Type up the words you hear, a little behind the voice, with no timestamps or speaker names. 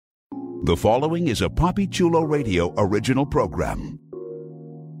The following is a Papi Chulo Radio original program.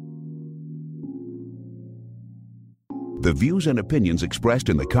 The views and opinions expressed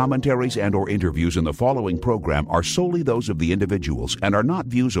in the commentaries and/or interviews in the following program are solely those of the individuals and are not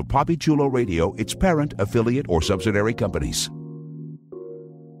views of Papi Chulo Radio, its parent, affiliate, or subsidiary companies.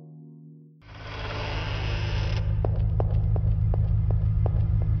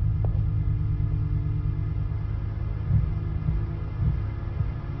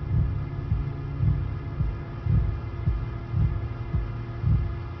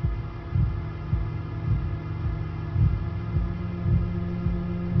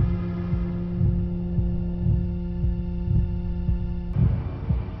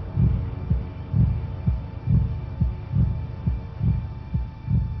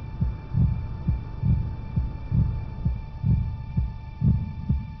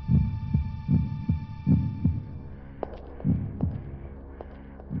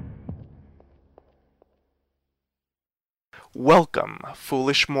 Welcome,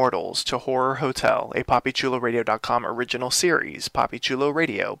 foolish mortals, to Horror Hotel, a PapiChuloRadio.com original series, Papi Chulo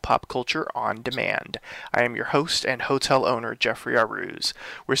Radio, Pop Culture on Demand. I am your host and hotel owner, Jeffrey Aruz.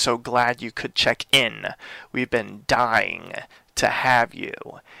 We're so glad you could check in. We've been dying to have you.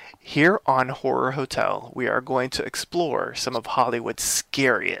 Here on Horror Hotel, we are going to explore some of Hollywood's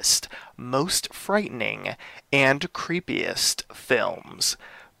scariest, most frightening, and creepiest films.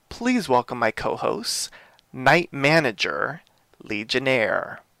 Please welcome my co-hosts, Night Manager,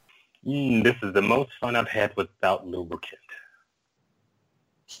 Legionnaire. This is the most fun I've had without lubricant.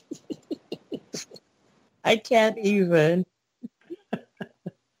 I can't even.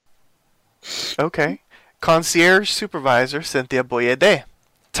 Okay. Concierge Supervisor, Cynthia Boyede.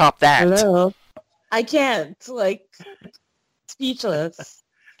 Top that. Hello. I can't, speechless.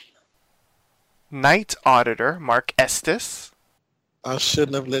 Night Auditor, Mark Estes. I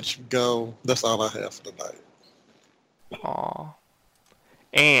shouldn't have let you go. That's all I have for tonight. Aww.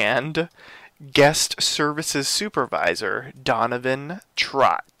 And Guest Services Supervisor, Donovan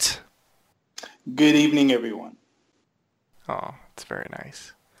Trott. Good evening, everyone. Oh, that's very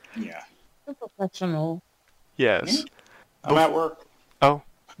nice. Yeah. You're professional. Yes. I'm at work. Oh.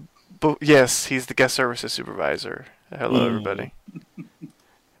 Yes, he's the Guest Services Supervisor. Hello, everybody.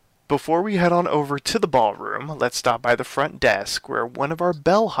 Before we head on over to the ballroom, let's stop by the front desk where one of our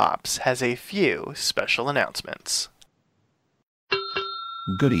bellhops has a few special announcements.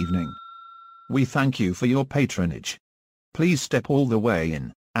 Good evening. We thank you for your patronage. Please step all the way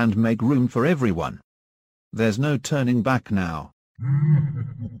in, and make room for everyone. There's no turning back now.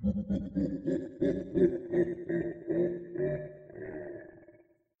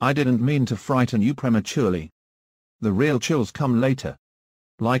 I didn't mean to frighten you prematurely. The real chills come later.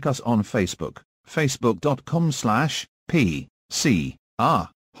 Like us on Facebook, facebook.com/PCR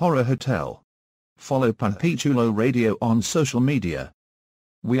Horror Hotel. Follow Papi Chulo Radio on social media.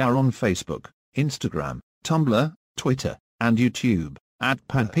 We are on Facebook, Instagram, Tumblr, Twitter, and YouTube, at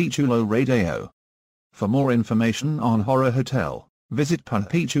Papi Chulo Radio. For more information on Horror Hotel, visit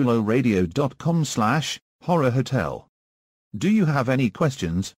papichuloradio.com/Horror Hotel. Do you have any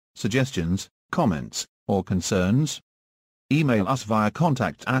questions, suggestions, comments, or concerns? Email us via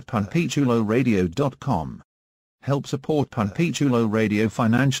contact@papichuloradio.com. Help support Papi Chulo Radio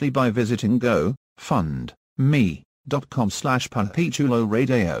financially by visiting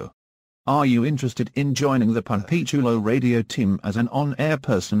gofundme.com/papichuloradio. Are you interested in joining the Papi Chulo Radio team as an on-air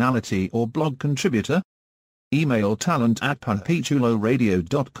personality or blog contributor? Email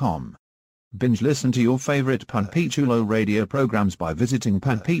talent@papichuloradio.com. Binge listen to your favorite Papi Chulo Radio programs by visiting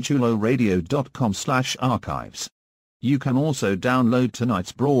papichuloradio.com/archives. You can also download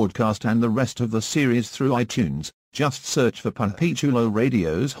tonight's broadcast and the rest of the series through iTunes. Just search for Papi Chulo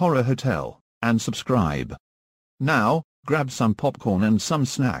Radio's Horror Hotel, and subscribe. Now, grab some popcorn and some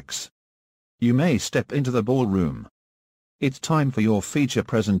snacks. You may step into the ballroom. It's time for your feature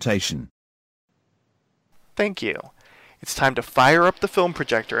presentation. Thank you. It's time to fire up the film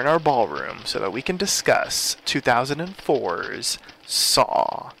projector in our ballroom so that we can discuss 2004's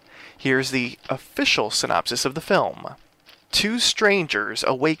Saw. Here's the official synopsis of the film. Two strangers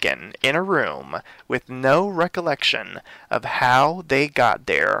awaken in a room with no recollection of how they got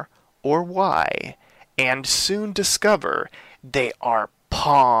there or why, and soon discover they are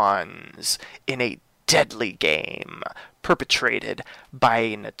pawns in a deadly game perpetrated by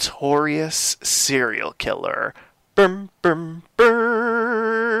a notorious serial killer. Brum, brum, brum.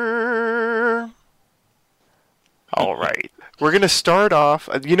 All right. We're going to start off,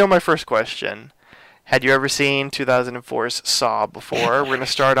 my first question. Had you ever seen 2004's Saw before? We're going to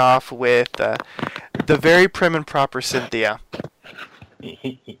start off with the very prim and proper Cynthia.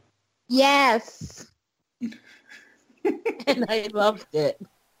 Yes. And I loved it.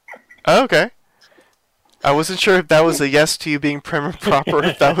 Okay. I wasn't sure if that was a yes to you being prim and proper, or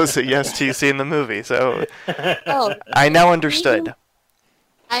if that was a yes to you seeing the movie. So Oh, I now understood.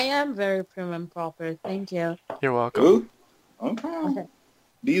 I am very prim and proper. Thank you. You're welcome. Ooh, okay.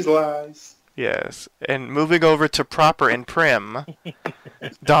 These lies. Yes. And moving over to proper and prim,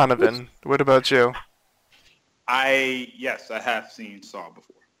 Donovan, what about you? Yes, I have seen Saw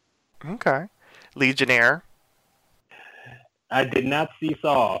before. Okay. Legionnaire. I did not see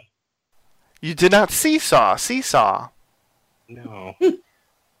Saw. You did not seesaw. Seesaw. No.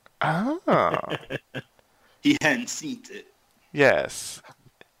 Oh. He hadn't seen it. Yes.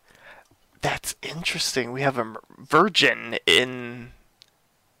 That's interesting. We have a virgin in...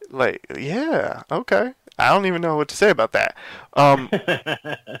 Like, yeah. Okay. I don't even know what to say about that.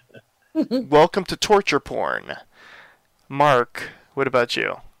 Welcome to torture porn. Mark, what about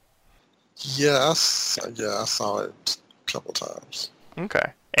you? Yeah, I saw it a couple times.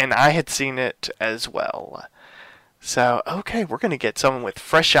 Okay. And I had seen it as well. So, okay, we're going to get someone with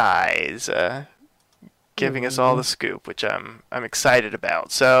fresh eyes giving us all the scoop, which I'm excited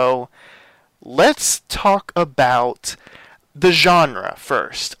about. So, let's talk about the genre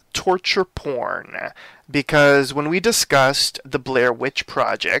first. Torture porn. Because when we discussed the Blair Witch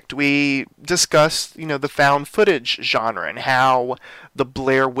Project, we discussed, the found footage genre and how the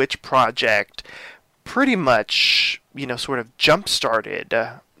Blair Witch Project pretty much, sort of jump-started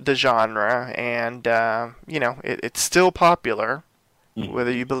the genre, and, it's still popular,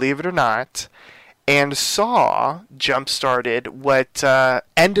 whether you believe it or not. And Saw jump-started what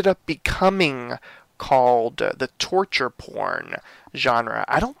ended up becoming called the torture porn genre.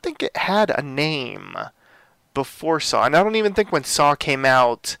 I don't think it had a name before Saw, and I don't even think when Saw came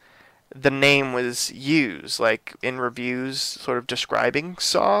out the name was used, like in reviews sort of describing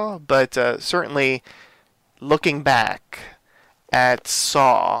Saw, but certainly looking back at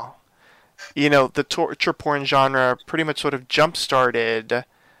Saw, the torture porn genre pretty much sort of jump-started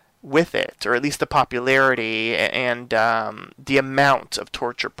with it, or at least the popularity and the amount of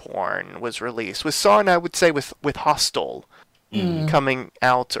torture porn was released. With Saw, and I would say with Hostel coming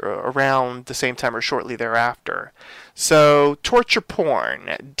out around the same time or shortly thereafter. So, torture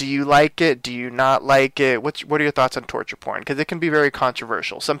porn, do you like it? Do you not like it? What are your thoughts on torture porn? Because it can be very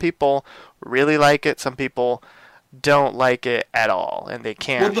controversial. Some people really like it, some people don't like it at all, and they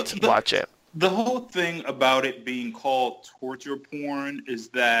can't watch it. The whole thing about it being called torture porn is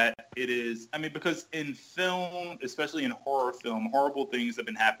that it is, because in film, especially in horror film, horrible things have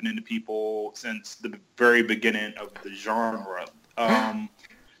been happening to people since the very beginning of the genre.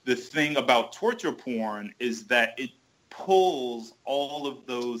 The thing about torture porn is that it pulls all of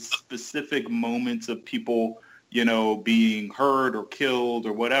those specific moments of people, being hurt or killed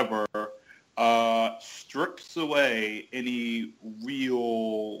or whatever, strips away any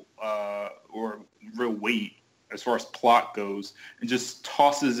real weight as far as plot goes, and just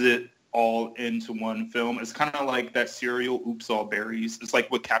tosses it all into one film. It's kind of like that cereal, Oops All Berries. It's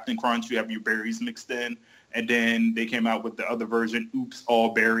like with Captain Crunch, you have your berries mixed in, and then they came out with the other version, Oops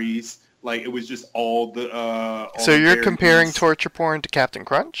All Berries. Like, it was just all the so you're comparing torture porn to Captain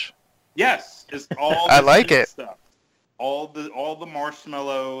Crunch? Yes, it's all I like it. Stuff. All the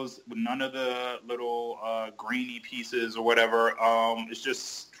marshmallows, none of the little grainy pieces or whatever. It's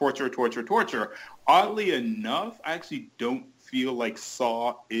just torture. Oddly enough, I actually don't feel like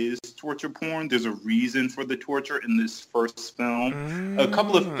Saw is torture porn. There's a reason for the torture in this first film. A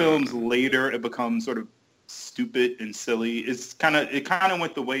couple of films later, it becomes sort of stupid and silly. It kind of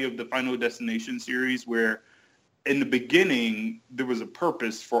went the way of the Final Destination series, where in the beginning there was a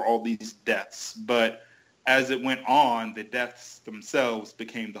purpose for all these deaths, but as it went on, the deaths themselves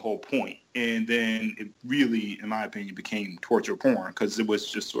became the whole point. And then it really, in my opinion, became torture porn, because it was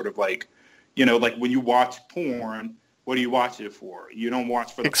just sort of like, like when you watch porn, what do you watch it for? You don't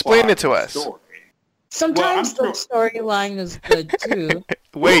watch for the Explain plot it to or the us. story. Sometimes the storyline is good too.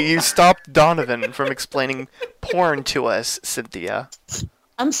 Wait, you stopped Donovan from explaining porn to us, Cynthia.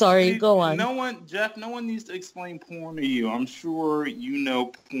 I'm sorry, go on. Jeff, no one needs to explain porn to you. I'm sure you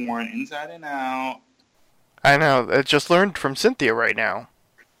know porn inside and out. I know. I just learned from Cynthia right now.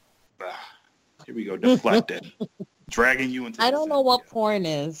 Here we go, deflected. Dragging you into I don't know what porn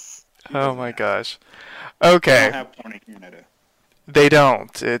is. Oh my gosh. They Okay. don't have porn in Canada. They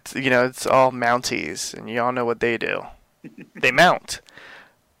don't. It's it's all Mounties, and you all know what they do. They mount.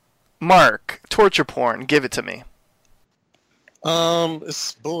 Mark, torture porn, give it to me.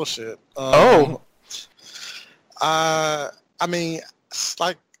 It's bullshit. Oh. I mean, it's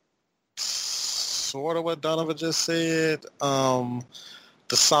like sort of what Donovan just said. The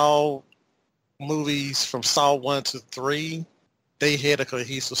the Saw movies from Saw 1 to 3, they had a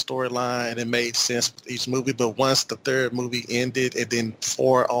cohesive storyline and it made sense with each movie. But once the third movie ended and then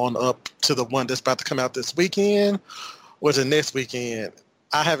 4 on up to the one that's about to come out this weekend or the next weekend,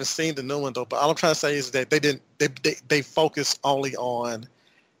 I haven't seen the new one though. But all I'm trying to say is that they focus only on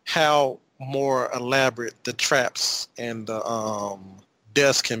how more elaborate the traps and the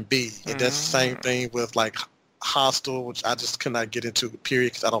deaths can be. And that's the same thing with like Hostel, which I just could not get into,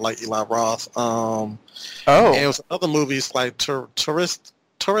 period, because I don't like Eli Roth. And it was other movies like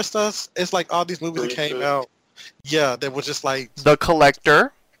Touristas. It's like all these movies that came out. Yeah, that was just like The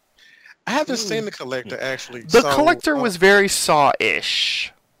Collector. I haven't seen The Collector actually. The Collector was very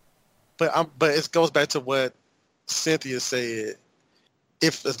Saw-ish. But it goes back to what Cynthia said.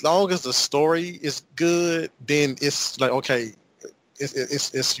 If as long as the story is good, then it's like okay,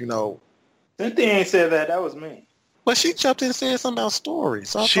 it's you know. Cynthia ain't said that. That was me. But she jumped in and said something about stories.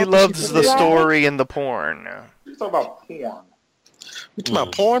 So she loves the story and the porn. You talking about porn? We talking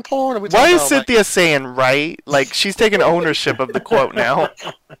about porn? Or we Why is about, Cynthia saying right? Like she's taking ownership of the quote now.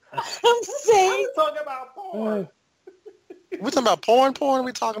 I'm saying. We're talking about porn. We talking about porn? Or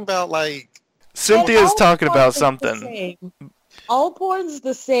we talking about like? Cynthia's talking about something. All porn's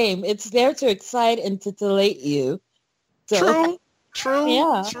the same. It's there to excite and titillate you. So,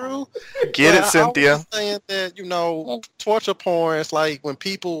 True. Get it, Cynthia. I was saying that, you know, torture porn is like when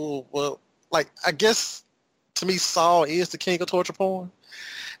people, well, like, I guess, to me, Saw is the king of torture porn.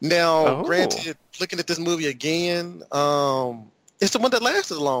 Now, granted, looking at this movie again, it's the one that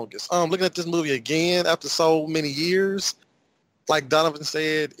lasted the longest. Looking at this movie again after so many years, like Donovan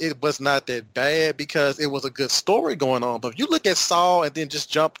said, it was not that bad because it was a good story going on. But if you look at Saw and then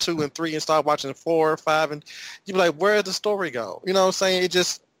just jump 2 and 3 and start watching 4 or 5, and you'd be like, where did the story go? You know what I'm saying? It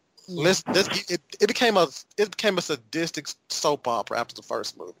just it became a sadistic soap opera after the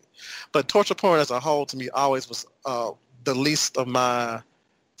first movie. But torture porn as a whole, to me, always was the least of my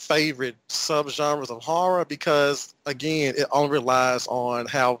favorite subgenres of horror because, again, it only relies on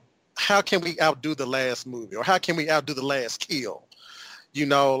how can we outdo the last movie or how can we outdo the last kill? You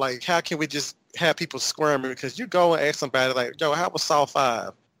know, like how can we just have people squirming? Because you go and ask somebody like, yo, how was Saw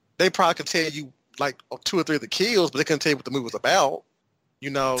 5? They probably could tell you like 2 or 3 of the kills, but they couldn't tell you what the movie was about.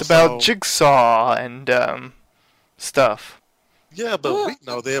 You know, it's about Jigsaw and stuff. Yeah, but we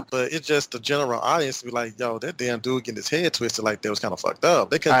know that, but it's just the general audience be like, yo, that damn dude getting his head twisted like that was kind of fucked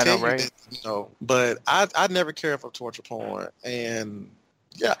up. They couldn't tell you that, you know, but I never cared for torture porn. And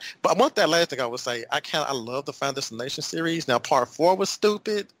yeah, but I want that last thing I would say. I love the Final Destination series. Now, part 4 was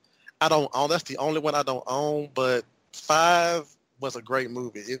stupid. I don't own. That's the only one I don't own. But 5 was a great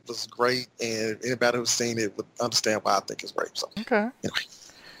movie. It was great, and anybody who's seen it would understand why I think it's great. So, okay. Anyway.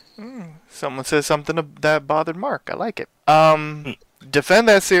 Someone says something that bothered Mark. I like it. Defend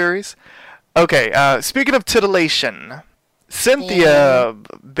that series. Okay. Speaking of titillation. Cynthia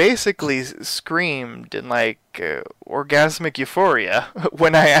basically screamed in like orgasmic euphoria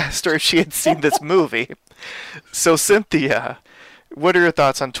when I asked her if she had seen this movie. So Cynthia, what are your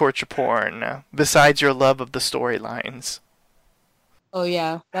thoughts on torture porn besides your love of the storylines? Oh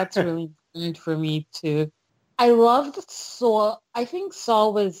yeah, that's really important for me too. I loved Saw. I think Saw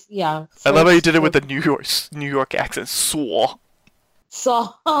was I love how you did it with the New York accent. Saw.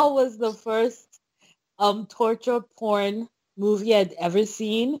 Saw was the first torture porn movie I'd ever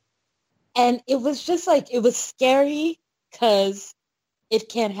seen, and it was just like it was scary because it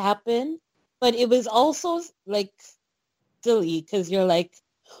can happen, but it was also like silly because you're like,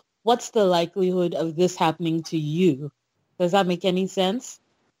 what's the likelihood of this happening to you? Does that make any sense?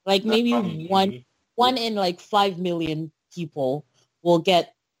 Like maybe one in like 5 million people will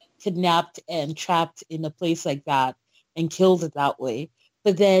get kidnapped and trapped in a place like that and killed that way.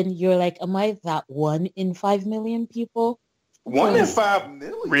 But then you're like, am I that 1 in 5 million people? 1 in 5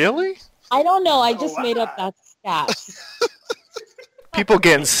 million? Really? I don't know. I just made up that stat. People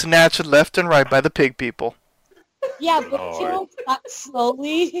getting snatched left and right by the pig people. Yeah, but killed that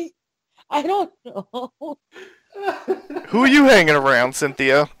slowly. I don't know. Who are you hanging around,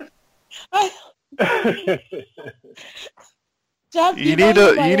 Cynthia? Jeff, you need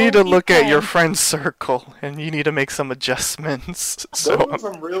to look at your friend circle, and you need to make some adjustments. Those are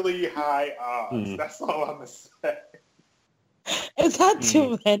some really high odds. That's all I'm gonna say. Is that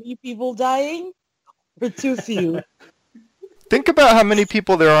too many people dying, or too few? Think about how many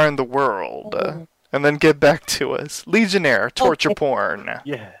people there are in the world, and then get back to us. Legionnaire, torture porn.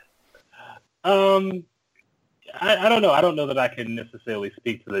 Yeah. I don't know. I don't know that I can necessarily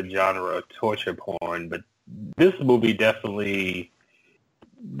speak to the genre of torture porn, but this movie definitely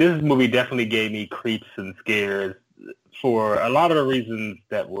gave me creeps and scares for a lot of the reasons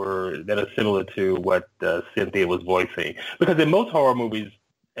that are similar to what Cynthia was voicing. Because in most horror movies,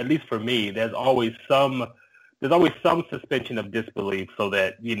 at least for me, there's always some suspension of disbelief, so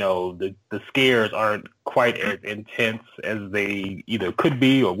that the scares aren't quite as intense as they either could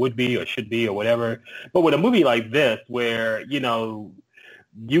be or would be or should be or whatever. But with a movie like this, where you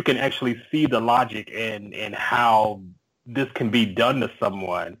can actually see the logic in how this can be done to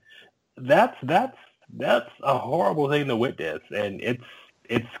someone, that's a horrible thing to witness, and it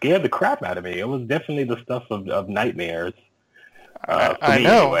scared the crap out of me. It was definitely the stuff of nightmares. I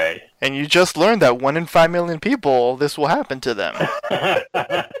know. Anyway. And you just learned that 1 in 5 million people, this will happen to them.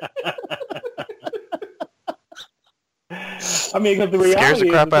 I mean, because the reality scares the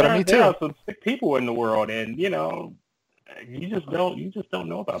crap out of me too. There are some sick people in the world, and you just don't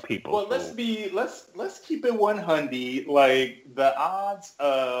know about people. Well, let's keep it 100. Like the odds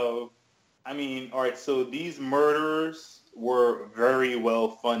of, all right. So these murders were very well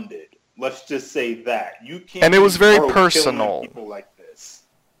funded. Let's just say that you can't. And it was very personal. People like this.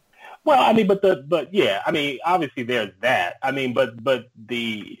 Well, obviously there's that.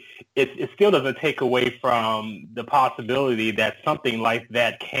 It still doesn't take away from the possibility that something like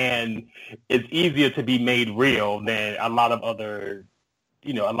that is easier to be made real than a lot of other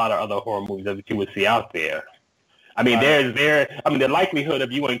horror movies that you would see out there. The likelihood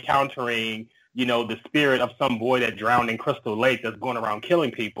of you encountering the spirit of some boy that drowned in Crystal Lake that's going around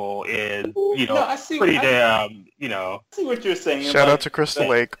killing people is, pretty damn, I see what you're saying. Shout out to Crystal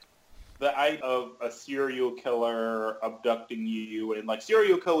Lake. The idea of a serial killer abducting you, and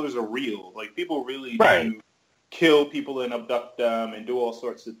serial killers are real. People really do kill people and abduct them and do all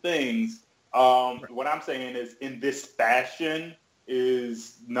sorts of things. What I'm saying is, in this fashion,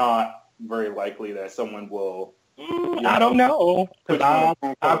 is not very likely that someone will. I don't know. I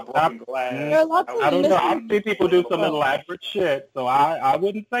don't know. I've seen people do some elaborate shit, so I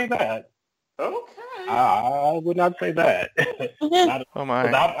wouldn't say that. Okay. I would not say that. Oh my!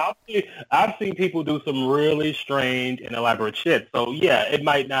 I've seen people do some really strange and elaborate shit. So yeah, it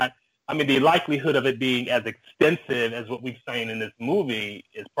might not. The likelihood of it being as extensive as what we've seen in this movie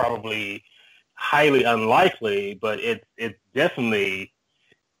is probably highly unlikely. But it's definitely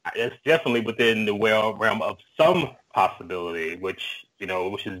within the realm of some possibility, which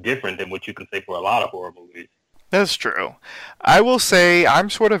is different than what you can say for a lot of horror movies. That's true. I will say I'm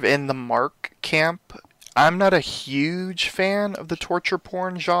sort of in the Mark camp. I'm not a huge fan of the torture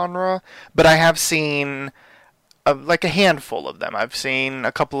porn genre, but I have seen a handful of them. I've seen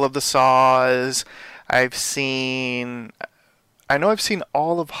a couple of the Saws. I know I've seen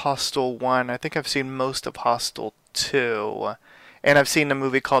all of Hostel 1. I think I've seen most of Hostel 2. And I've seen a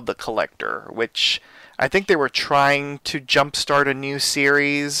movie called The Collector, which I think they were trying to jumpstart a new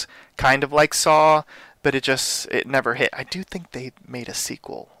series, kind of like Saw, but it never hit. I do think they made a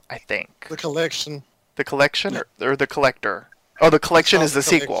sequel, I think. The Collection. The Collection or The Collector? Oh, The Collection is the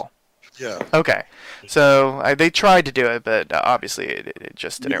sequel. Yeah. Okay. So they tried to do it, but obviously it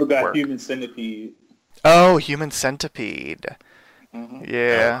just didn't work. You forgot Human Centipede. Oh, Human Centipede. Mm-hmm.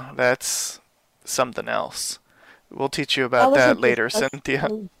 Yeah, that's something else. We'll teach you about that later, Cynthia.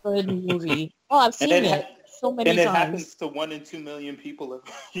 Good movie. Oh, I've seen it so many times. And it happens to 1 in 2 million people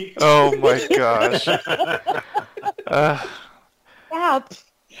every year. Oh my gosh.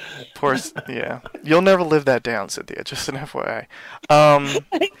 Yeah. You'll never live that down, Cynthia, just an FYI.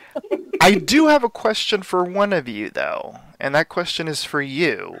 I do have a question for one of you, though. And that question is for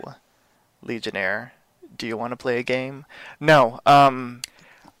you, Legionnaire. Do you want to play a game? No.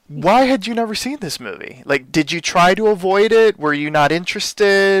 Why had you never seen this movie? Did you try to avoid it? Were you not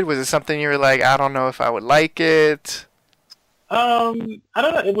interested? Was it something you were like, I don't know if I would like it? I don't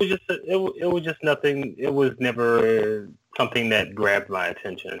know. It was just nothing. It was never something that grabbed my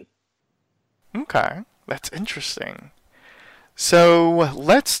attention. Okay, that's interesting. So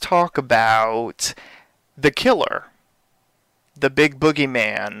let's talk about the killer, the big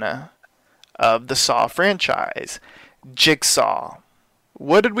boogeyman of the Saw franchise, Jigsaw.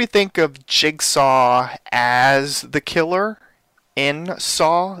 What did we think of Jigsaw as the killer in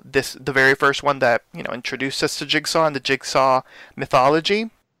Saw? The very first one that, introduced us to Jigsaw and the Jigsaw mythology.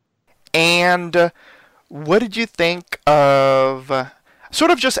 And what did you think of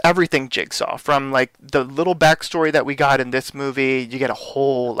sort of just everything Jigsaw? From the little backstory that we got in this movie, you get a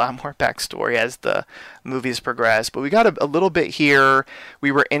whole lot more backstory as the movies progress. But we got a little bit here.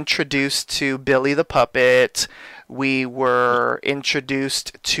 We were introduced to Billy the Puppet. We were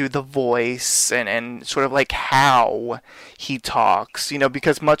introduced to the voice and sort of how he talks,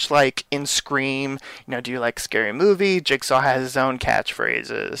 because much like in Scream, do you like Scary Movie? Jigsaw has his own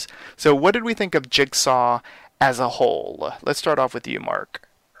catchphrases. So what did we think of Jigsaw as a whole? Let's start off with you, Mark.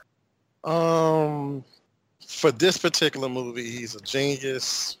 For this particular movie, he's a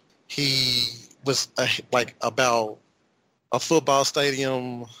genius. He was about a football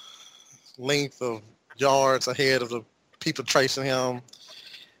stadium length of yards ahead of the people chasing him.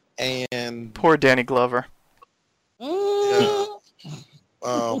 And poor Danny Glover. Yeah,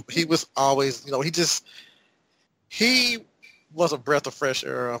 he was always, he was a breath of fresh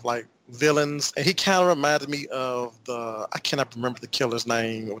air of like villains, and he kind of reminded me of I cannot remember the killer's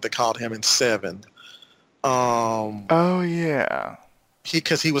name, what they called him in Seven. Oh yeah.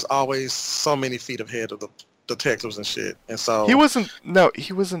 Because he was always so many feet ahead of the detectives and shit, and so he wasn't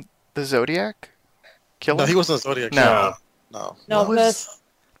the Zodiac killer. No, he wasn't a Zodiac No. killer. No,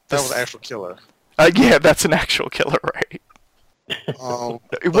 That was an actual killer. Yeah, that's an actual killer, right?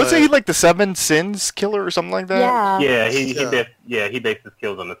 Wasn't he like the Seven Sins killer or something like that? Yeah. He based his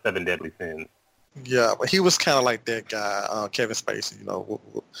kills on the 7 deadly sins. Yeah, but he was kind of like that guy, Kevin Spacey,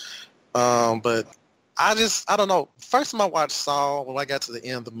 But I don't know. First time I watched Saw, when I got to the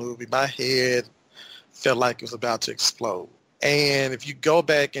end of the movie, my head felt like it was about to explode. And if you go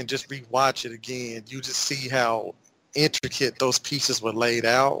back and just rewatch it again, you just see how intricate those pieces were laid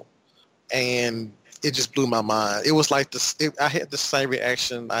out, and it just blew my mind. It was like I had the same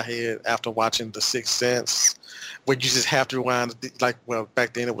reaction I had after watching The Sixth Sense, where you just have to rewind.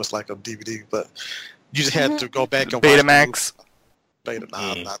 Back then it was like a DVD, but you just had to go back and Betamax.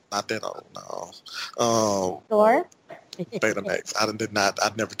 Not that old. No. Sure. Betamax.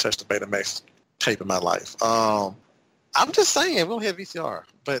 I'd never touched a Betamax tape in my life. I'm just saying, we don't have VCR.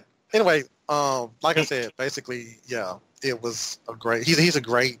 But anyway, like I said, basically, yeah, it was a great. He's a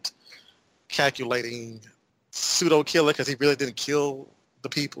great calculating pseudo killer because he really didn't kill the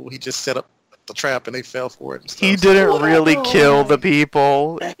people. He just set up the trap and they fell for it. And stuff. He didn't really kill the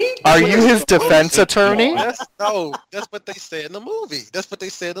people. Are you his defense attorney? That's what they said in the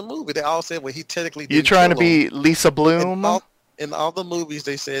movie. They all said, well, he technically didn't You trying to kill be them. Lisa Bloom? In all the movies,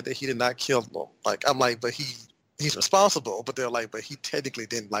 they said that he did not kill them. I'm like, but he's responsible. But they're like, but he technically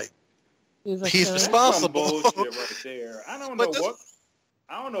didn't He's responsible. Some bullshit right there. I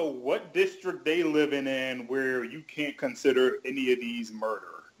don't know what district they living in where you can't consider any of these murder.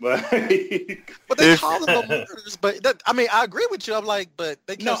 But they call them murders. But I agree with you. I'm like, but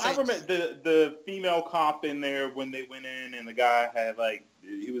they can't. No, I remember the female cop in there when they went in, and the guy had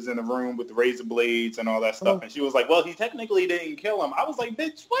he was in the room with the razor blades and all that stuff, and she was like, "Well, he technically didn't kill him." I was like,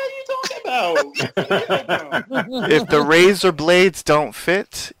 "Bitch, what are you talking about?" If the razor blades don't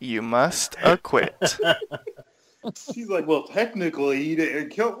fit, you must acquit. She's like, "Well, technically, he didn't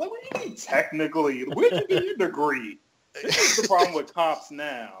kill." What do you mean technically? Where'd you get your degree? This is the problem with cops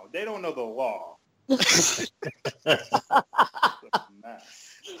now. They don't know the law. He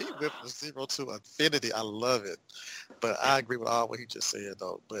went from 0 to infinity. I love it. But I agree with all what he just said,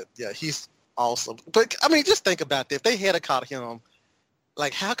 though. But, yeah, he's awesome. But, just think about that. If they had caught him,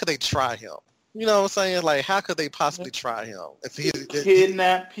 how could they try him? You know what I'm saying? How could they possibly try him? If he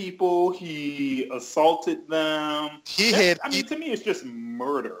kidnapped people, he assaulted them. To me, it's just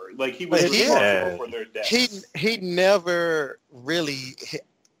murder. He was responsible for their deaths. He never really.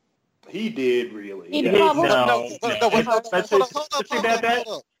 He did really.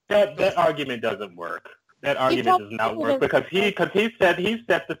 That argument doesn't work. That argument does not work because he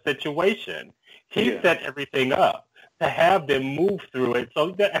set the situation. He set everything up to have them move through it.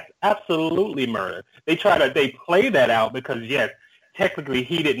 So that's absolutely murder. They play that out because yes, technically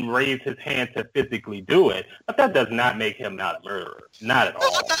he didn't raise his hand to physically do it, but that does not make him not a murderer. Not at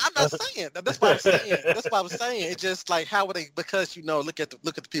all. I'm not saying that. That's what I'm saying. That's what I'm saying. It's just how would they? Because look at the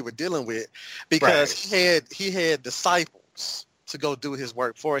people we're dealing with. Because he had disciples to go do his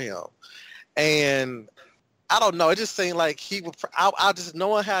work for him, and I don't know. It just seemed like he would. I just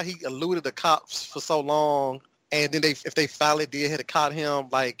knowing how he eluded the cops for so long. And then if they finally had caught him,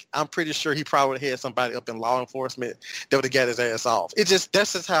 I'm pretty sure he probably had somebody up in law enforcement that would have got his ass off. That's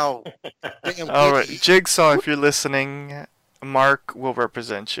just how. All right, Jigsaw, if you're listening, Mark will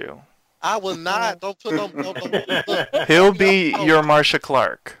represent you. I will not. Don't put no. He'll be your Marcia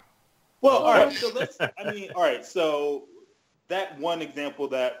Clark. Well, all right. So all right. So that one example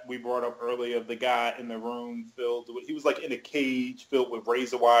that we brought up earlier of the guy in the room he was in a cage filled with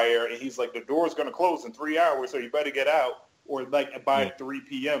razor wire, and he's like, the door's going to close in 3 hours, so you better get out, or by 3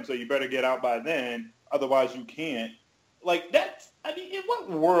 p.m., so you better get out by then, otherwise you can't. In what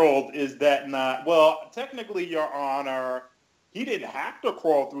world is that not? Well, technically, Your Honor, He didn't have to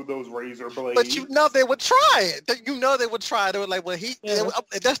crawl through those razor blades. But you know they would try it. You know they would try it. They were like, well,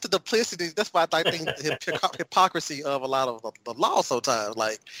 that's the duplicity. That's why I think the hypocrisy of a lot of the law sometimes.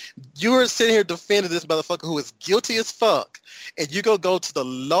 Like, you're sitting here defending this motherfucker who is guilty as fuck, and you go to the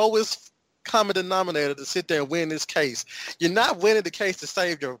lowest common denominator to sit there and win this case. You're not winning the case to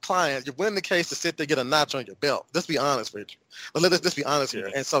save your client. You're winning the case to sit there and get a notch on your belt. Let's be honest with you. Let's be honest here.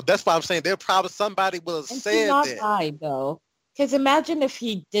 And so that's why I'm saying somebody will have said that. He's not high, though. Because imagine if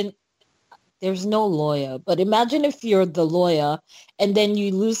he didn't, there's no lawyer, but imagine if you're the lawyer and then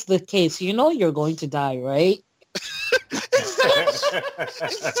you lose the case. You know you're going to die, right?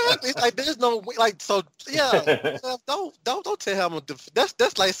 Exactly. It's like there's no like so yeah. Don't tell him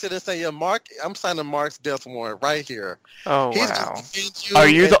that's like sitting and saying, yeah, Mark, I'm signing Mark's death warrant right here. Oh wow. Are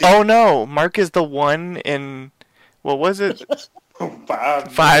you the oh no, Mark is the one in what was it?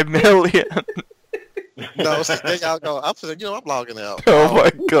 5 million. No, see, there y'all go. I'm logging out. Oh my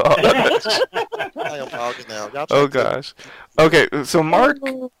god. I am logging out. Oh gosh. Okay, so Mark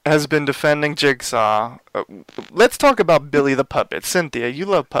has been defending Jigsaw. Let's talk about Billy the Puppet. Cynthia, you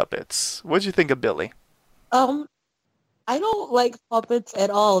love puppets. What'd you think of Billy? I don't like puppets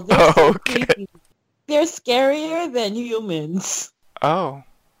at all. They're so creepy. They're scarier than humans. Oh.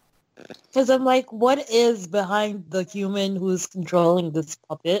 Because I'm like, what is behind the human who's controlling this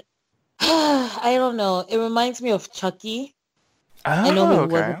puppet? I don't know. It reminds me of Chucky. I know he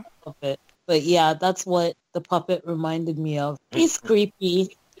wasn't a puppet, but yeah, that's what the puppet reminded me of. He's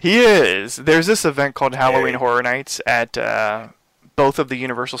creepy. He is. There's this event called Halloween Horror Nights at both of the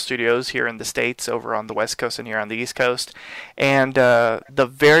Universal Studios here in the States, over on the West Coast and here on the East Coast. And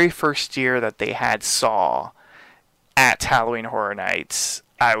the very first year that they had Saw at Halloween Horror Nights,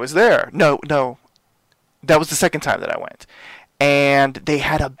 I was there. No. That was the second time that I went. And they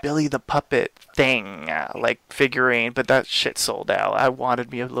had a Billy the Puppet thing, like figurine, but that shit sold out. I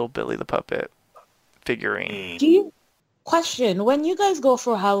wanted me a little Billy the Puppet figurine. Question, when you guys go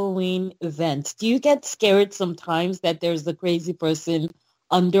for Halloween events, do you get scared sometimes that there's the crazy person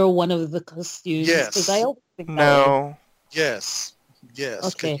under one of the costumes? Yes. I don't think no. Yes.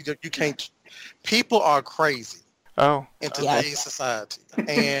 Okay. You can't. People are crazy. Oh. In today's society.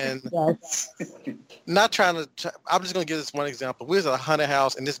 And not trying to, I'm just going to give this one example. We was at a haunted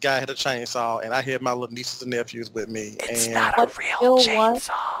house and this guy had a chainsaw and I had my little nieces and nephews with me. It's not a real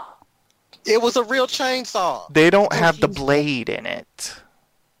chainsaw. It was a real chainsaw. They don't have the blade in it.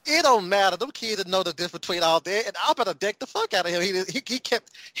 It don't matter. Them kids know the difference between all that. And I better deck the fuck out of him.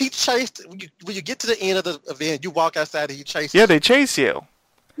 He chased, when you get to the end of the event, you walk outside and he chases you. Yeah, they chase you.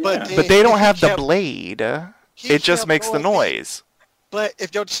 But they don't have the blade. It just makes the noise. But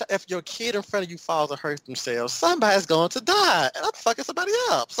if your kid in front of you falls or hurts themselves, somebody's going to die, and I'm fucking somebody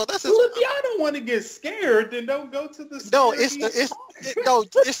up. So that's well, if y'all don't want to get scared, then don't go to the. No, it's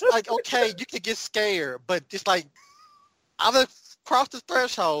like okay, you can get scared, but it's like I'm across the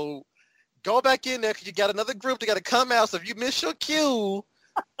threshold. Go back in there because you got another group that got to come out. So if you miss your cue,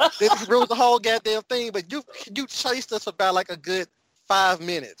 then you ruin the whole goddamn thing. But you chased us for about like a good 5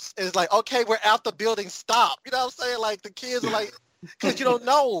 minutes. And it's like, okay, we're out the building, stop. You know what I'm saying? Like, the kids are like, because you don't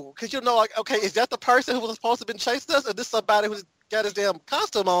know. Because you know, like, okay, is that the person who was supposed to have been chasing us? Or this somebody who's got his damn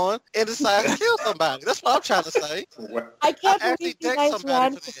costume on and decided to kill somebody? That's what I'm trying to say. I can't believe you guys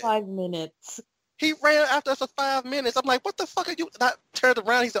ran for 5 minutes. He ran after us for 5 minutes. I'm like, what the fuck are you? And I turned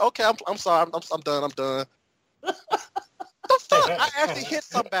around. He said, okay, I'm sorry. I'm done. The fuck? I actually hit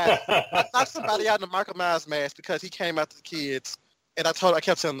somebody. I knocked somebody out in a Michael Myers mask because he came after the kids. And I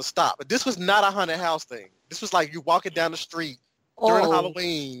kept telling him to stop. But this was not a haunted house thing. This was like you walking down the street during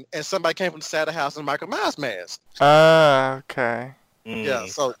Halloween and somebody came from the side of the house in a Michael Myers mask. Okay. Yeah,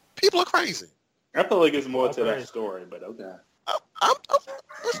 so people are crazy. I feel like it's more to that story, but okay.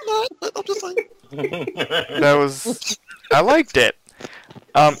 It's not, but I'm just saying. I liked it.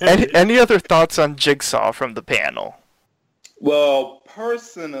 Any other thoughts on Jigsaw from the panel? Well,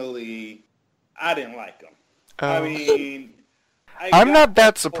 personally, I didn't like him. I mean... I'm not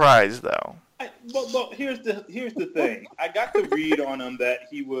that surprised, though. But here's the thing. I got to read on him that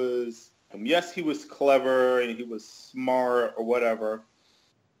he was, yes, he was clever and he was smart or whatever.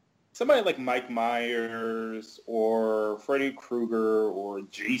 Somebody like Mike Myers or Freddy Krueger or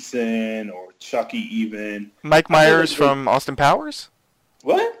Jason or Chucky even. Mike Myers from Austin Powers?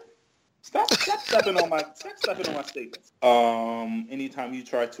 What? Stop stepping on my statements. Anytime you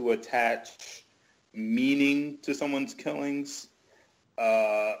try to attach meaning to someone's killings,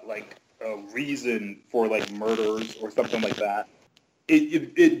 like a reason for like murders or something like that,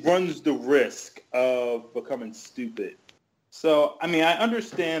 it runs the risk of becoming stupid. So, I mean, I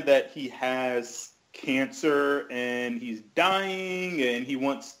understand that he has cancer and he's dying and he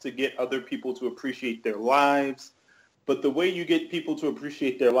wants to get other people to appreciate their lives. But the way you get people to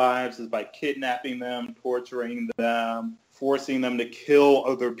appreciate their lives is by kidnapping them, torturing them, forcing them to kill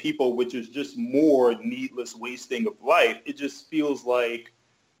other people, which is just more needless wasting of life. It just feels like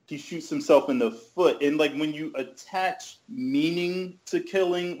he shoots himself in the foot. And like when you attach meaning to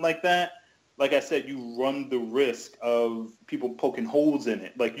killing like that, like I said, you run the risk of people poking holes in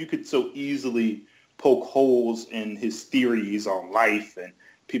it. Like you could so easily poke holes in his theories on life and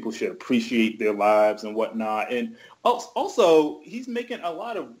people should appreciate their lives and whatnot. And also, he's making a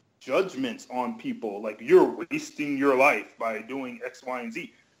lot of judgments on people. Like, you're wasting your life by doing X, Y, and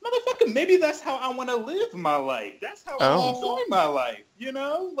Z. Motherfucker, maybe that's how I want to live my life. That's how I enjoy my life, you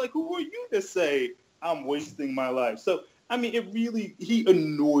know? Like, who are you to say I'm wasting my life? So, I mean, he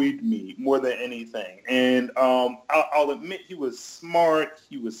annoyed me more than anything. And I'll admit he was smart.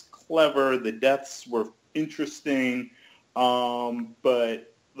 He was clever. The deaths were interesting. But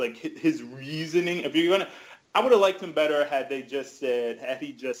like his reasoning, I would have liked him better had he just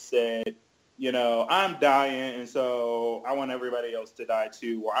said, you know, I'm dying and so I want everybody else to die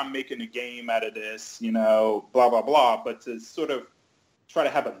too, or I'm making a game out of this, you know, blah, blah, blah. But to sort of try to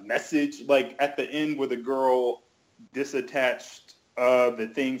have a message, like at the end where the girl disattached the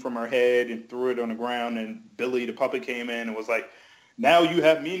thing from her head and threw it on the ground and Billy the puppet came in and was like, now you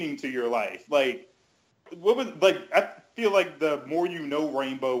have meaning to your life. Like, what was, like, I feel like the More You Know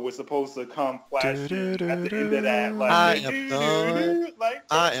rainbow was supposed to come flashing at the end of that. Like, I am done. Like,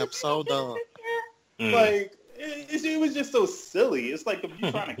 I am so done. Like, it was just so silly. It's like, if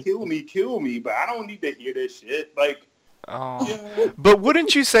you're trying to kill me, but I don't need to hear this shit. Like, But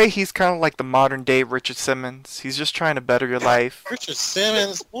wouldn't you say he's kind of like the modern day Richard Simmons? He's just trying to better your life. Richard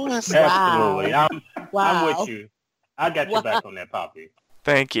Simmons? Absolutely. I'm with you. I got your back on that, Poppy.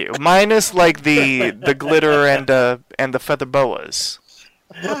 Thank you. Minus like the glitter and the feather boas.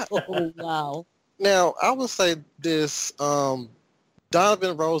 Oh, wow. Now, I would say this,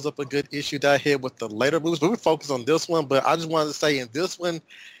 Donovan rose up a good issue that I had with the later movies, but we focus on this one. But I just wanted to say in this one,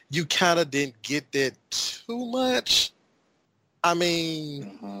 you kind of didn't get that too much. I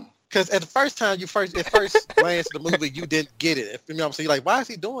mean, because at the first time at first glance at the movie, you didn't get it. You know what I'm saying? You're like, why is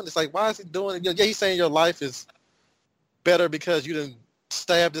he doing this? Like, why is he doing it? Yeah, he's saying your life is better because you didn't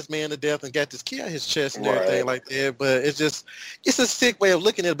stab this man to death and got this key out his chest and everything like that. But it's a sick way of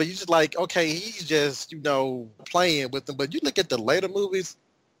looking at it. But you just like, okay, he's just, you know, playing with them. But you look at the later movies,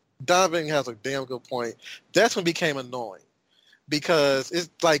 Donovan has a damn good point. That's when it became annoying. Because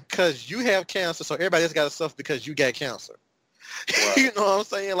it's like, because you have cancer, so everybody else got to suffer because you got cancer. Right. You know what I'm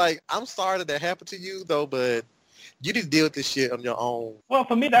saying? Like, I'm sorry that happened to you, though, but you need to deal with this shit on your own. Well,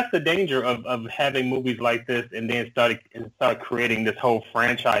 for me, that's the danger of having movies like this and then start creating this whole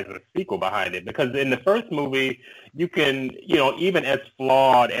franchise and sequel behind it. Because in the first movie, you can, you know, even as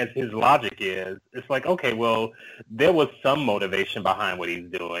flawed as his logic is, it's like, okay, well, there was some motivation behind what he's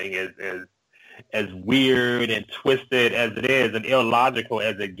doing. As weird and twisted as it is and illogical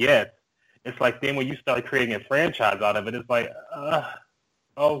as it gets, it's like then when you start creating a franchise out of it, it's like,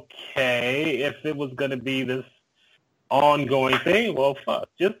 okay, if it was going to be this ongoing thing, well, fuck,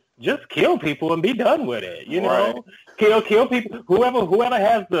 just kill people and be done with it, you know? Kill people. Whoever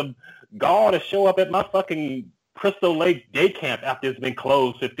has the gall to show up at my fucking Crystal Lake day camp after it's been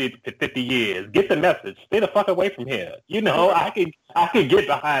closed for 50 years, get the message. Stay the fuck away from here. You know, I can get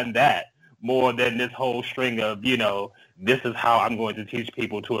behind that more than this whole string of, you know, this is how I'm going to teach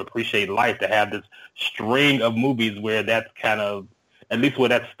people to appreciate life, to have this string of movies where that's kind of, at least where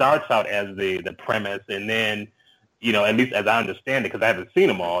that starts out as the premise, and then, you know, at least as I understand it, because I haven't seen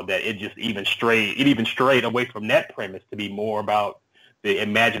them all, that it even strayed away from that premise to be more about the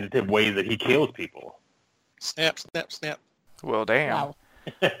imaginative ways that he kills people. Snap, snap, snap. Well, damn. Wow.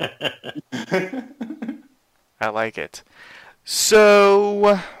 I like it.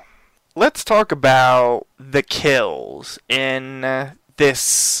 So, let's talk about the kills in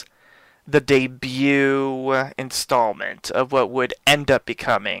the debut installment of what would end up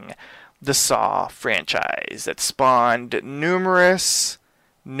becoming the Saw franchise that spawned numerous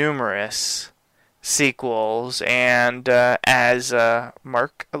sequels, and as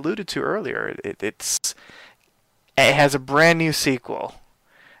Mark alluded to earlier, it has a brand new sequel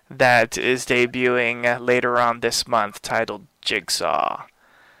that is debuting later on this month titled Jigsaw.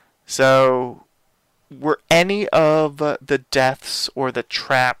 So, were any of the deaths or the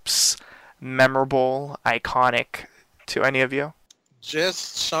traps memorable, iconic to any of you?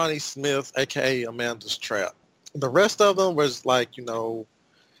 Just Shawnee Smith, a.k.a. Amanda's trap. The rest of them was like, you know,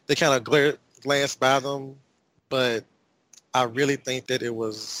 they kind of glanced by them, but I really think that it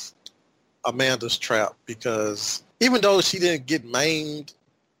was Amanda's trap, because even though she didn't get maimed,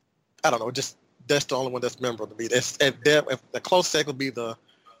 I don't know, just that's the only one that's memorable to me. That's the close second would be the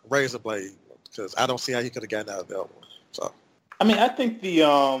razor blade, because I don't see how he could have gotten out of that one. So, I mean, I think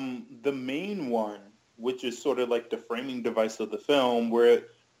the main one, which is sort of like the framing device of the film, where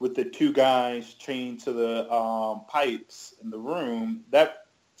with the two guys chained to the pipes in the room, that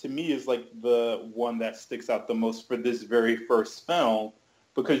to me is like the one that sticks out the most for this very first film,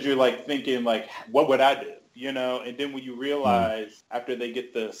 because you're like thinking like, what would I do? You know, and then when you realize after they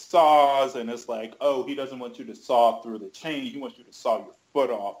get the saws and it's like, oh, he doesn't want you to saw through the chain, he wants you to saw your foot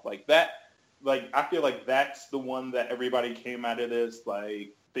off. Like that, like I feel like that's the one that everybody came out of this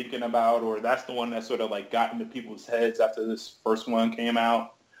like thinking about, or that's the one that sort of like got into people's heads after this first one came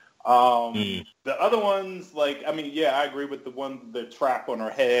out. The other ones, like, I mean, yeah, I agree with the trap on her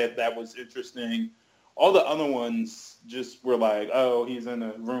head. That was interesting. All the other ones just were like, oh, he's in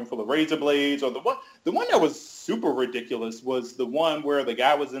a room full of razor blades. Or the one that was super ridiculous was the one where the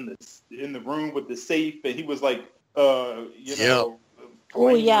guy was in the room with the safe, and he was like, playing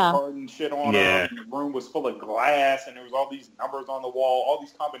card and shit on him. And the room was full of glass, and there was all these numbers on the wall, all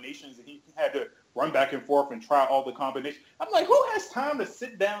these combinations, and he had to run back and forth and try all the combinations. I'm like, who has time to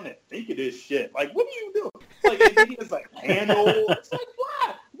sit down and think of this shit? Like, what do you do? Like, and then he was like, handle. It's like,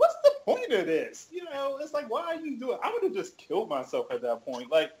 why? What's the point of this? You know, it's like, why are you doing it? I would have just killed myself at that point.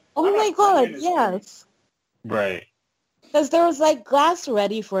 Like, oh my God, yes. Right. Because there was like glass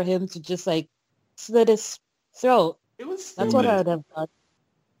ready for him to just like slit his throat. It was. That's what I would have done.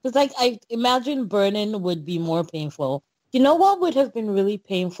 Because like I imagine burning would be more painful. You know what would have been really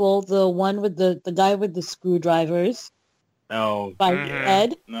painful? The one with the guy with the screwdrivers. Oh, by his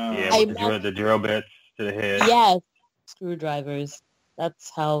head. No. Yeah, with the drill bits to the head. Yes, screwdrivers.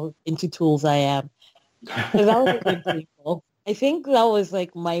 That's how into tools I am. So that would have been painful. I think that was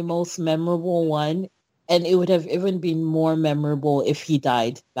like my most memorable one, and it would have even been more memorable if he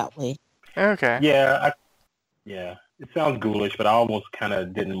died that way. Okay. Yeah, it sounds ghoulish, but I almost kind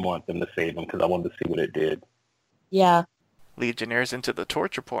of didn't want them to save him because I wanted to see what it did. Yeah. Legionnaires into the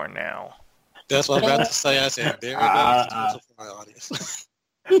torture porn now. That's what I'm about to say. I said, there it goes, torture porn audience.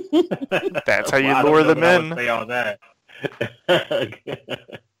 That's how you lure them in. Say all that.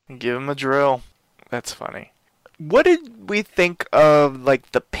 Give them a drill. That's funny. What did we think of,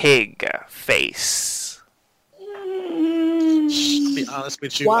 like, the pig face? To be honest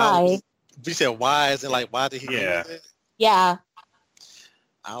with you, why? We said why, as in like, why did he do it? Yeah.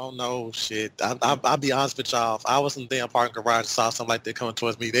 I don't know, shit. I'll be honest with y'all. If I was in the damn parking garage and saw something like that coming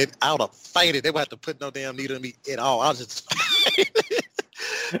towards me, I would have fainted. They would have to put no damn needle in me at all. I was just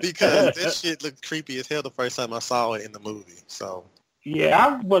because this shit looked creepy as hell the first time I saw it in the movie. So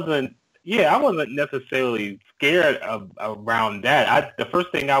I wasn't necessarily scared around that. The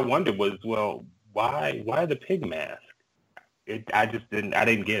first thing I wondered was, well, why the pig mask? I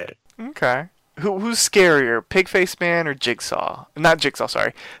didn't get it. Okay. Who's scarier, Pigface Man or Jigsaw? Not Jigsaw,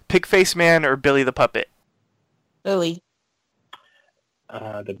 sorry. Pigface Man or Billy the Puppet? Billy. If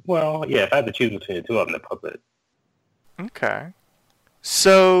I had to choose between the two of them, the puppet. Okay.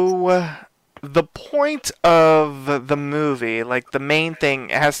 So, the point of the movie, like the main thing,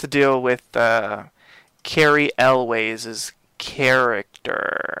 has to deal with Cary Elwes'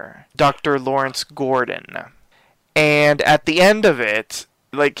 character, Dr. Lawrence Gordon. And at the end of it,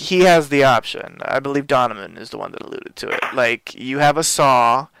 like, he has the option. I believe Donovan is the one that alluded to it. Like, you have a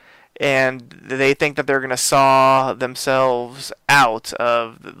saw, and they think that they're going to saw themselves out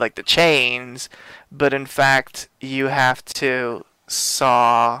of, like, the chains, but in fact, you have to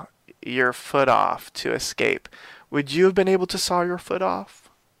saw your foot off to escape. Would you have been able to saw your foot off?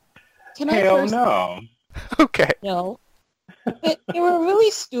 Hell no. Okay. No. But they were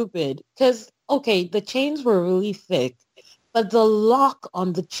really stupid, because, okay, the chains were really thick, but the lock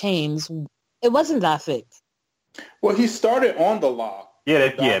on the chains, it wasn't that thick. Well, he started on the lock.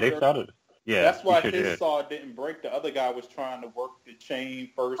 They started. Yeah, that's why his saw didn't break. The other guy was trying to work the chain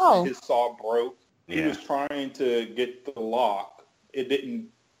first, and his saw broke. He was trying to get the lock. It didn't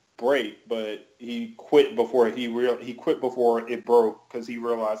break, but he quit before it broke because he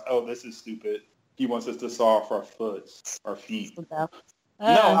realized, oh, this is stupid. He wants us to saw off our feet. No,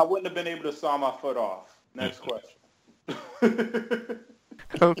 I wouldn't have been able to saw my foot off. Next question.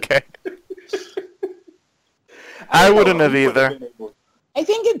 Okay. I wouldn't have either. I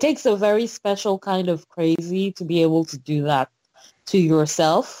think it takes a very special kind of crazy to be able to do that to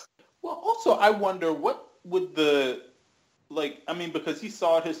yourself. Well, also, I wonder what would because he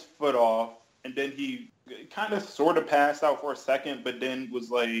sawed his foot off, and then he kind of sort of passed out for a second, but then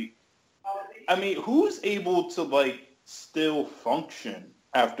was like, who's able to, like, still function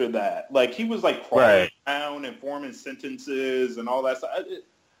after that. Like, he was like crawling around and forming sentences and all that stuff.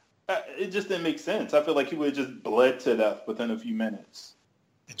 It just didn't make sense. I feel like he would have just bled to death within a few minutes.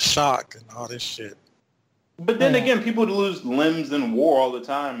 And shock and all this shit. But then again, people lose limbs in war all the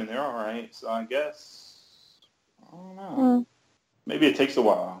time, and they're all right. So I guess, I don't know. Maybe it takes a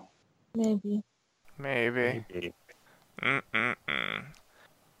while. Maybe.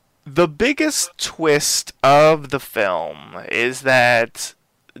 The biggest twist of the film is that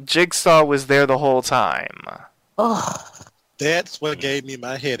Jigsaw was there the whole time. Oh. That's what gave me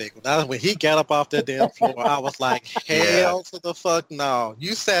my headache. When he got up off that damn floor, I was like, hell to the fuck no.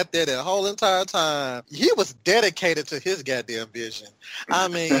 You sat there the whole entire time. He was dedicated to his goddamn vision. I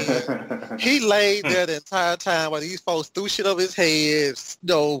mean, he laid there the entire time while these folks threw shit over his head,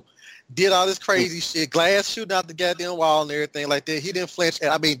 did all this crazy shit, glass shooting out the goddamn wall and everything like that. He didn't flinch.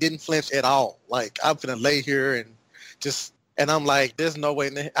 Didn't flinch at all. Like, I'm finna lay here and just... And I'm like, there's no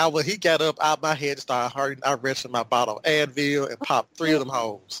way. He got up out my head and started hurting. I reached in my bottle of Advil and popped 3 of them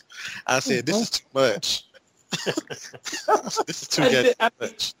hoes. I said, this is too much. This is too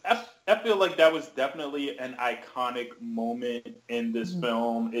much. I feel like that was definitely an iconic moment in this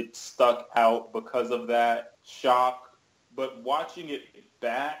film. It stuck out because of that shock. But watching it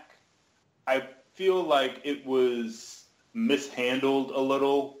back, I feel like it was mishandled a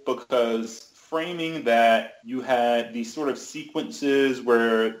little because framing that you had these sort of sequences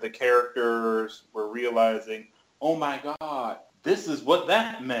where the characters were realizing, oh my God, this is what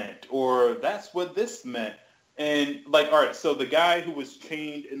that meant, or that's what this meant. And like, all right, so the guy who was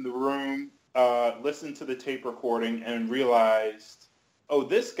chained in the room listened to the tape recording and realized, oh,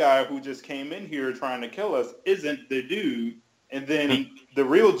 this guy who just came in here trying to kill us isn't the dude. And then the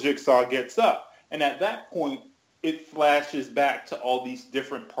real Jigsaw gets up. And at that point, it flashes back to all these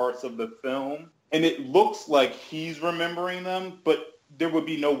different parts of the film, and it looks like he's remembering them, but there would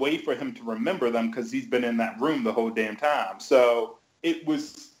be no way for him to remember them because he's been in that room the whole damn time. So it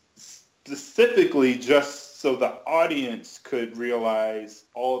was specifically just so the audience could realize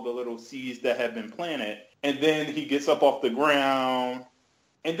all the little seeds that have been planted, and then he gets up off the ground,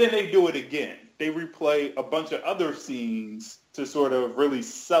 and then they do it again. They replay a bunch of other scenes to sort of really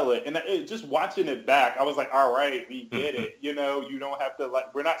sell it. And just watching it back, I was like, all right, we get it. You don't have to,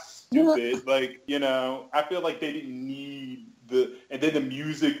 like, we're not stupid. Like, I feel like they didn't need and then the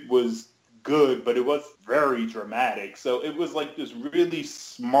music was good, but it was very dramatic. So it was like this really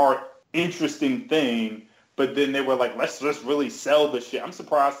smart, interesting thing. But then they were like, let's just really sell the shit. I'm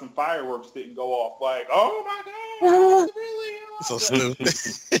surprised some fireworks didn't go off. Like, oh my God, that's really awesome. So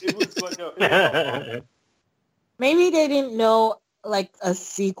stupid. It was like Maybe they didn't know like a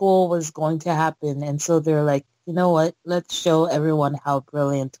sequel was going to happen, and so they're like, you know what? Let's show everyone how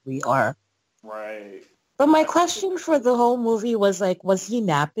brilliant we are. Right. But my question for the whole movie was like, was he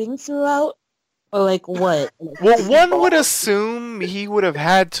napping throughout, or like what? Well, one would assume he would have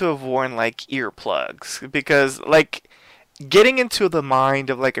had to have worn like earplugs because like getting into the mind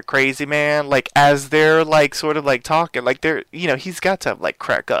of like a crazy man, like as they're like sort of like talking, like they're he's got to like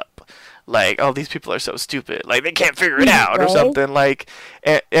crack up. Like, oh, these people are so stupid. Like, they can't figure it out or something. Like,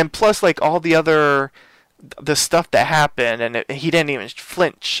 and plus, like, all the stuff that happened, and he didn't even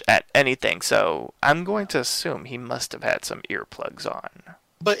flinch at anything. So I'm going to assume he must have had some earplugs on.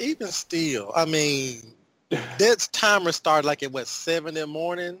 But even still, I mean, that timer started like at 7 in the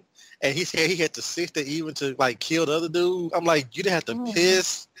morning, and he said he had to 6 to even to like kill the other dude. I'm like, you didn't have to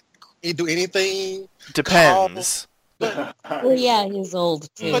piss, you do anything. Depends. Well, yeah, he's old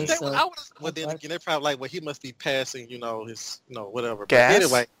too. But So. then again, they're probably like, well, he must be passing, his, whatever. Gas? But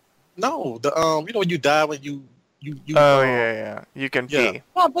anyway, no, the when you die when you. Oh yeah, you can pee.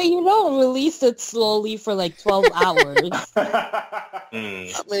 Yeah, but you don't release it slowly for like 12 hours.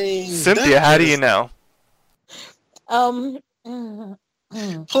 I mean, Cynthia, how do you know? Plus,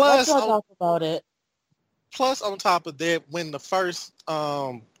 let's not talk about it. Plus, on top of that, when the first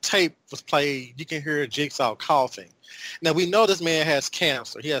tape was played, you can hear Jigsaw coughing. Now we know this man has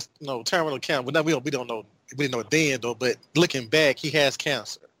cancer. He has terminal cancer. But now we don't know. We didn't know it then though. But looking back, he has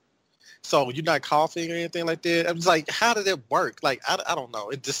cancer. So you're not coughing or anything like that. I'm just like, how did it work? Like I don't know.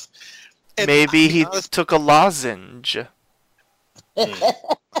 It just maybe he took a lozenge. You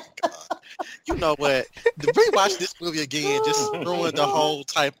know what? To rewatch this movie again just ruined the whole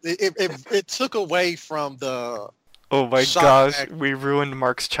type. It took away from the. Oh my gosh, we ruined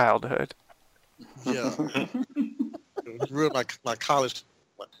Mark's childhood. Yeah. It ruined my college.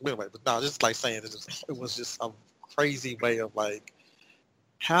 Anyway, but no, just like saying it was just a crazy way of like,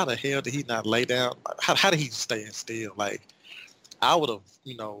 how the hell did he not lay down? How did he stand still? Like, I would have,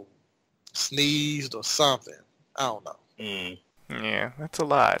 sneezed or something. I don't know. Yeah, that's a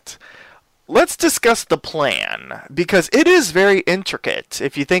lot. Let's discuss the plan, because it is very intricate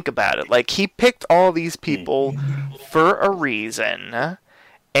if you think about it. Like, he picked all these people for a reason,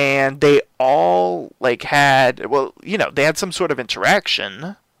 and they all, like, had, well, you know, they had some sort of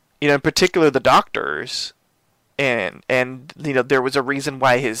interaction. You know, in particular, the doctors. And you know, there was a reason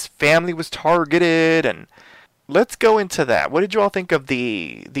why his family was targeted, and let's go into that. What did you all think of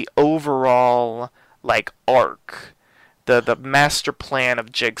the overall, like, arc? The master plan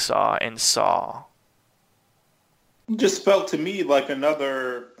of Jigsaw and Saw? Just felt to me like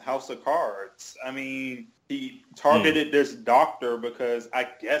another House of Cards. I mean, he targeted this doctor because I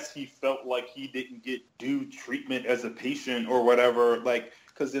guess he felt like he didn't get due treatment as a patient or whatever. Like,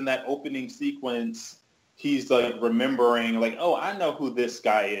 because in that opening sequence, he's like remembering, like, oh, I know who this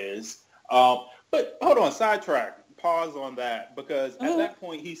guy is. But hold on, sidetrack. Pause on that, because at that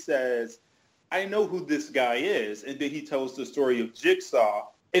point he says, I know who this guy is. And then he tells the story of Jigsaw.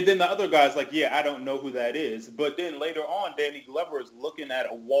 And then the other guy's like, yeah, I don't know who that is. But then later on, Danny Glover is looking at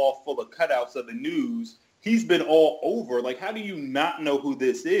a wall full of cutouts of the news. He's been all over. Like, how do you not know who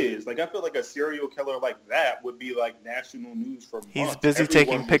this is? Like, I feel like a serial killer like that would be like national news for months. He's busy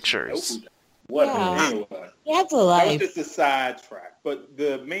taking pictures. What? Yeah. Anyway. He has a life. That was just a sidetrack. But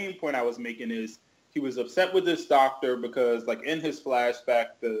the main point I was making is he was upset with this doctor because, like, in his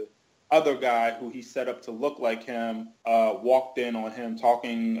flashback, the other guy who he set up to look like him walked in on him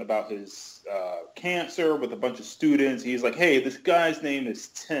talking about his cancer with a bunch of students. He's like, hey, this guy's name is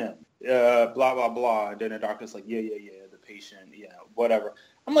Tim, blah, blah, blah. And then the doctor's like, yeah, the patient, yeah, whatever.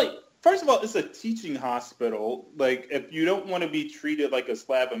 I'm like, first of all, it's a teaching hospital. Like, if you don't want to be treated like a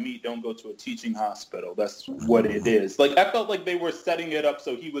slab of meat, don't go to a teaching hospital. That's what it is. Like, I felt like they were setting it up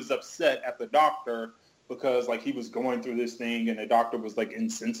so he was upset at the doctor because, like, he was going through this thing and the doctor was, like,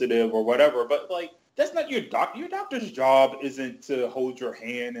 insensitive or whatever. But, like, that's not your doctor. Your doctor's job isn't to hold your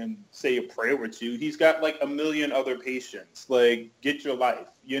hand and say a prayer with you. He's got, like, a million other patients. Like, get your life,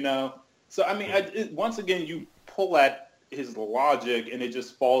 you know? So, I mean, once again, you pull at his logic and it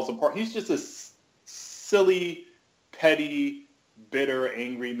just falls apart. He's just a silly, petty, bitter,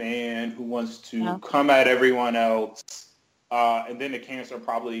 angry man who wants to come at everyone else. And then the cancer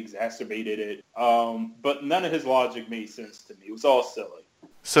probably exacerbated it. But none of his logic made sense to me. It was all silly.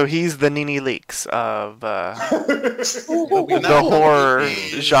 So he's the Nene Leakes of the horror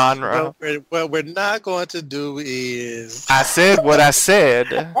genre. What we're not going to do is... I said what I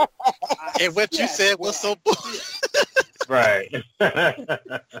said. And what you said was so... Right.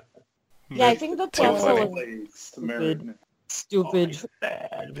 Yeah, I think the cancer was stupid.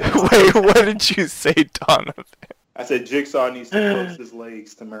 Wait, what did you say, Donovan? I said Jigsaw needs to post his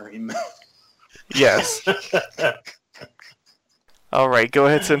legs to Murray Mouth. Yes. All right, go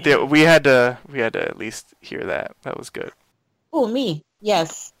ahead, Cynthia. We had to at least hear that. That was good. Oh, me?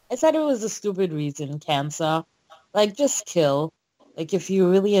 Yes. I said it was a stupid reason, cancer. Like, just kill. Like, if you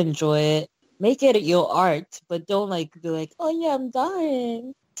really enjoy it, make it your art, but don't, like, be like, oh, yeah, I'm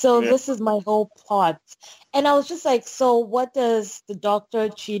dying. So this is my whole plot. And I was just like, so what does the doctor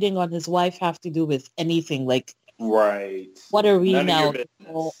cheating on his wife have to do with anything? Like, right. What are we None now? of your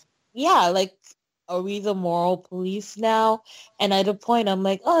business. Yeah, like, are we the moral police now? And at a point, I'm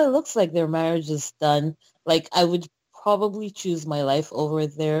like, oh, it looks like their marriage is done. Like, I would probably choose my life over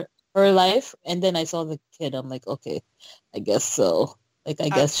her life. And then I saw the kid. I'm like, okay, I guess so. Like, I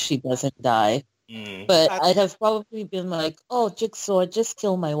guess she doesn't die. But I'd have probably been like, oh, Jigsaw, just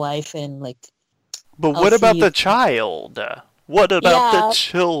kill my wife and, like... But what about the child? What about the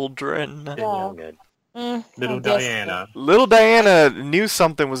children? Yeah. Little Diana. Little Diana knew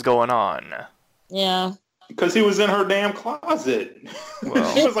something was going on. Yeah. Because he was in her damn closet.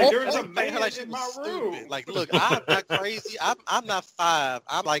 Well. She was like, there's a man like in my room. Like, look, I'm not crazy. I'm not 5.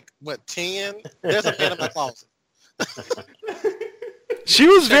 I'm like, what, 10? There's a man in my closet. She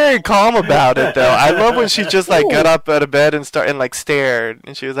was very calm about it, though. I love when she just, like, got up out of bed and like, stared.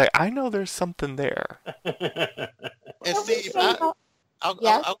 And she was like, I know there's something there. And see,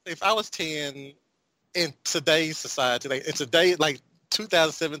 if I was 10 in today's society, like, in today, like,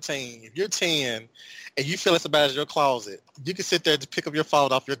 2017, if you're 10 and you feel like somebody's in your closet, you can sit there and pick up your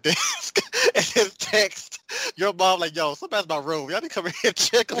phone off your desk and just text your mom like, yo, somebody's in my room. Y'all need to come in here and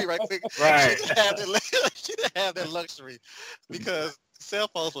check on me right quick. Right. She didn't have that luxury because cell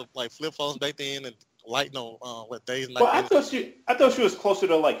phones were like flip phones back then and lighting on what days and nights. Well, I thought she was closer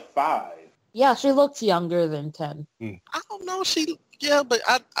to like 5. Yeah, she looked younger than 10. I don't know. But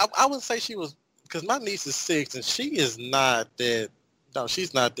I would say she was, because my niece is 6 and she is not that. No,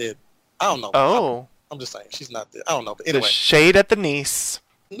 she's not that. I don't know. Oh. I'm just saying she's not that. I don't know. But anyway. The shade at the niece.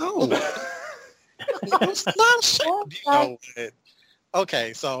 No. It's not shade. You know what?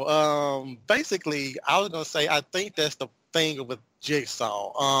 Okay, so basically, I was gonna say I think that's the thing with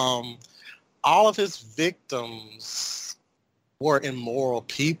Jigsaw. All of his victims were immoral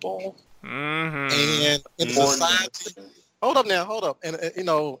people, and in society. Hold up, and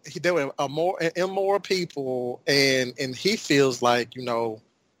they were immoral people, and he feels like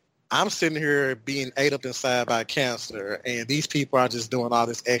I'm sitting here being ate up inside by cancer, and these people are just doing all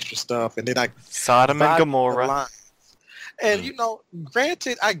this extra stuff, and then Sodom and Gomorrah. And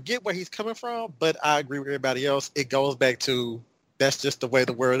granted, I get where he's coming from, but I agree with everybody else. It goes back to that's just the way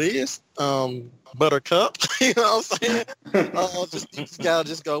the world is. Buttercup, you know what I'm saying? You just gotta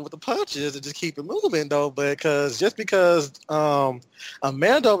just go with the punches and just keep it moving, though. Because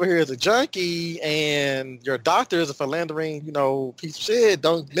Amanda over here is a junkie and your doctor is a philandering, piece of shit,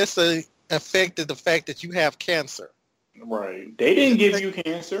 don't necessarily affect the fact that you have cancer. Right. They didn't give you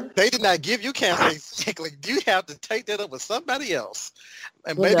cancer. They did not give you cancer. Exactly. You have to take that up with somebody else.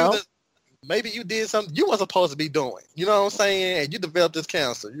 And maybe you did something you weren't supposed to be doing. You know what I'm saying? And you developed this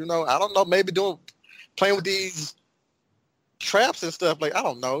cancer. I don't know, maybe playing with these traps and stuff. Like, I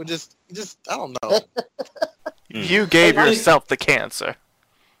don't know. Just I don't know. You gave yourself the cancer.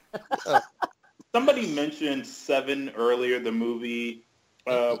 Somebody mentioned Seven earlier, the movie.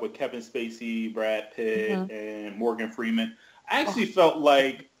 With Kevin Spacey, Brad Pitt, and Morgan Freeman. I actually felt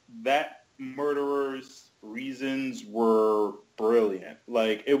like that murderer's reasons were brilliant.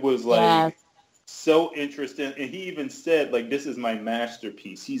 Like, it was so interesting. And he even said, like, this is my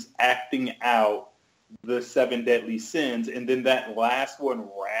masterpiece. He's acting out the 7 deadly sins. And then that last one,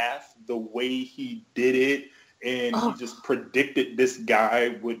 Wrath, the way he did it, and he just predicted this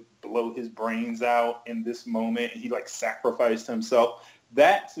guy would blow his brains out in this moment. And he, sacrificed himself.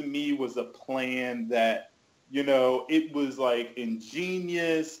 That, to me, was a plan that, it was,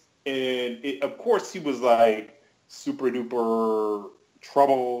 ingenious. And, of course, he was, super duper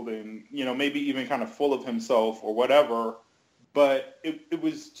troubled and, maybe even kind of full of himself or whatever. But it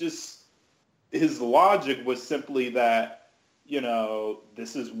was just, his logic was simply that,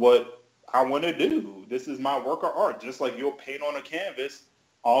 this is what I want to do. This is my work of art. Just like you'll paint on a canvas,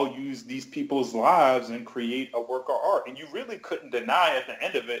 I'll use these people's lives and create a work of art. And you really couldn't deny at the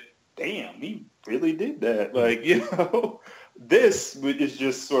end of it, damn, he really did that. This is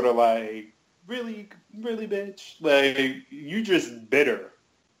just sort of really, really, bitch. You just bitter.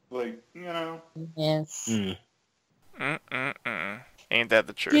 Yes. Ain't that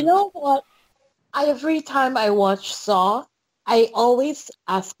the truth? You know what? Every time I watch Saw, I always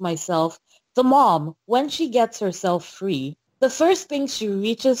ask myself, the mom, when she gets herself free, the first thing she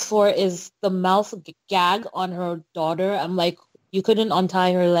reaches for is the mouth gag on her daughter. I'm like, you couldn't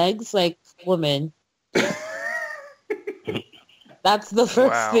untie her legs? Woman. That's the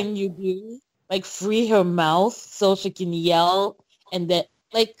first thing you do. Free her mouth so she can yell. And then,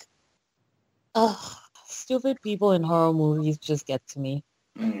 stupid people in horror movies just get to me.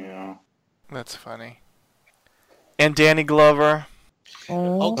 Yeah. That's funny. And Danny Glover.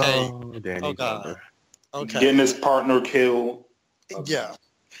 Okay. Danny Glover. Okay. Getting his partner killed. Yeah.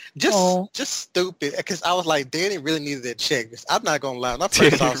 Just stupid. Because I was like, Danny really needed that check. I'm not going to lie.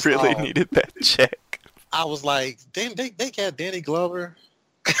 Danny really needed that check. I was like, damn, they got Danny Glover.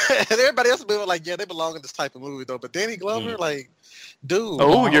 And everybody else was like, yeah, they belong in this type of movie, though. But Danny Glover, dude.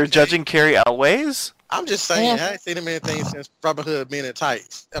 Oh, you're judging Carrie Elways? I'm just saying, I ain't seen him in anything since Robin Hood Men in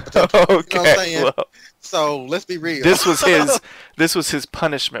Tights. Okay. You know what I'm saying? Well, so let's be real. This was his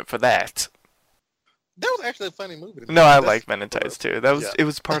punishment for that. That was actually a funny movie. No, I like Men in Tights too. It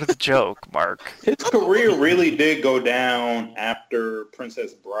was part of the joke, Mark. His career really did go down after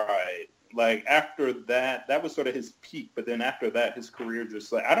Princess Bride. After that was sort of his peak. But then after that, his career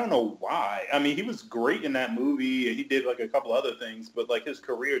just I don't know why. I mean, he was great in that movie, and he did a couple other things. But his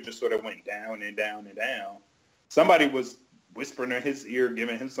career just sort of went down and down and down. Somebody was whispering in his ear,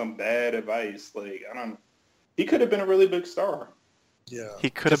 giving him some bad advice. I don't know. He could have been a really big star. Yeah, he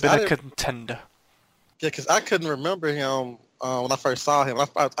could have been a contender. Yeah, because I couldn't remember him when I first saw him. I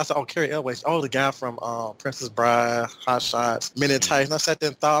said, Carrie Elways. Oh, the guy from Princess Bride, Hot Shots, Men in Tights. And I sat there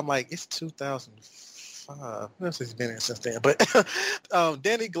and thought, I'm like, it's 2005. What else has he been in since then? But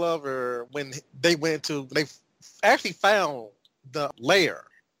Danny Glover, when they actually found the lair.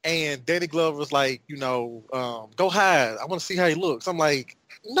 And Danny Glover was like, go hide. I want to see how he looks. I'm like,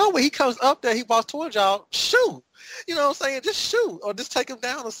 no, when he comes up there, he walks towards y'all, shoot. You know what I'm saying? Just shoot or just take him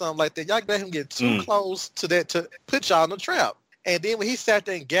down or something like that. Y'all let him get too close to that to put y'all in the trap. And then when he sat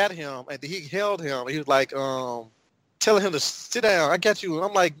there and got him and he held him, he was like, telling him to sit down. I got you. And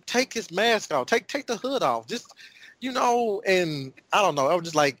I'm like, take his mask off. Take the hood off. Just, and I don't know. I was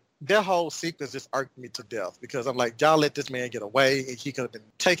just like, that whole sequence just irked me to death because I'm like, y'all let this man get away and he could have been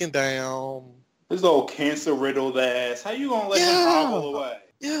taken down. His old cancer riddled ass. How you gonna let him hobble away?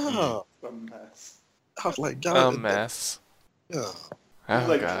 Yeah. A mess. I was like, God. A mess. Yeah. He's Oh,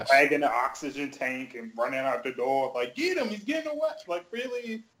 like gosh. dragging the oxygen tank and running out the door. Like, get him. He's getting away. Like,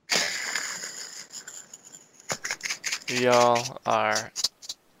 really? Y'all are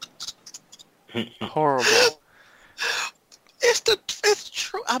horrible. It's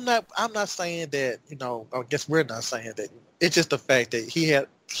true. I'm not saying that, I guess we're not saying that. It's just the fact that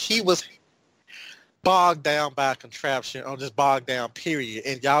he was bogged down by a contraption or just bogged down, period.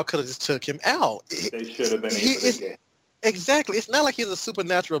 And y'all could have just took him out. They should have been able to get. Exactly. It's not like he's a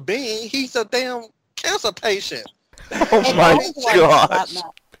supernatural being. He's a damn cancer patient. Oh my gosh.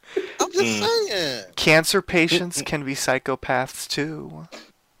 I'm just saying. Cancer patients can be psychopaths too.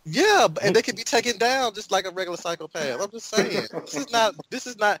 Yeah, and they can be taken down just like a regular psychopath. I'm just saying. This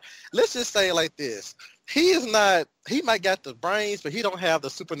is not, let's just say it like this. He might got the brains, but he don't have the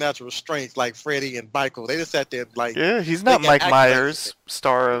supernatural strength like Freddy and Michael. They just sat there like... Yeah, he's not Mike Myers,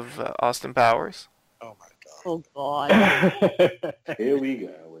 star of Austin Powers. Oh my God. Oh God. Here we go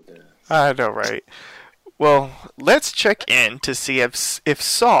with this. I know, right? Well, let's check in to see if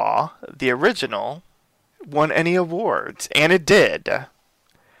Saw, the original, won any awards. And it did.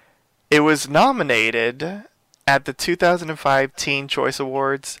 It was nominated at the 2005 Teen Choice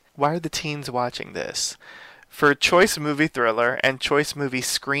Awards. Why are the teens watching this? For Choice Movie Thriller and Choice Movie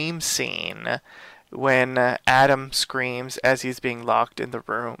Scream Scene, when Adam screams as he's being locked in the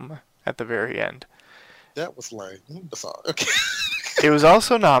room at the very end. That was lame. Okay. It was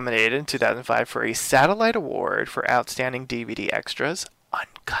also nominated in 2005 for a Satellite Award for Outstanding DVD Extras,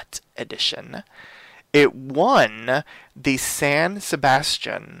 Uncut Edition. It won the San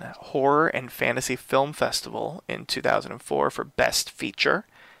Sebastian Horror and Fantasy Film Festival in 2004 for Best Feature,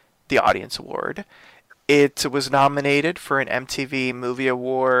 the Audience Award. It was nominated for an MTV Movie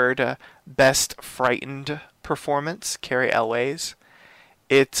Award, Best Frightened Performance, Cary Elwes.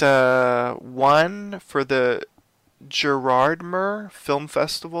 It won for the Gerardmer Film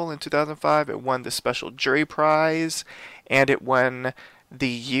Festival in 2005. It won the Special Jury Prize, and it won the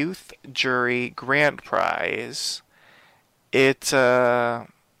Youth Jury Grand Prize. It won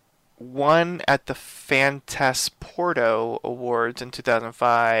at the Fantasporto Awards in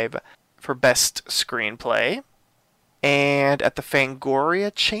 2005 for Best Screenplay. And at the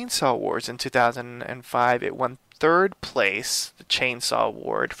Fangoria Chainsaw Awards in 2005, it won third place, the Chainsaw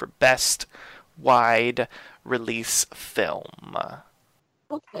Award, for Best Wide Release Film.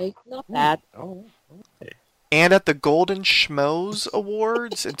 Okay, not bad. Oh, okay. And at the Golden Schmoes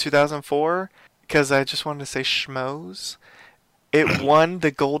Awards in 2004, because I just wanted to say schmoes, it won the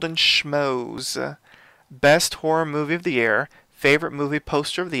Golden Schmoes Best Horror Movie of the Year, Favorite Movie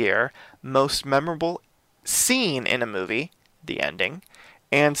Poster of the Year, Most Memorable Scene in a Movie, the ending,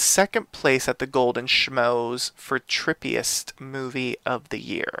 and second place at the Golden Schmoes for Trippiest Movie of the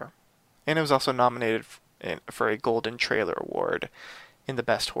Year. And it was also nominated for a Golden Trailer Award in the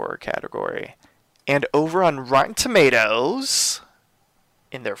Best Horror category. And over on Rotten Tomatoes,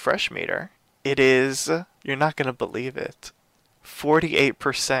 in their fresh meter, it is, you're not going to believe it,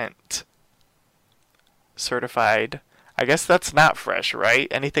 48% certified. I guess that's not fresh, right?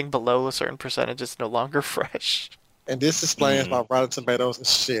 Anything below a certain percentage is no longer fresh. And this explains my Rotten Tomatoes and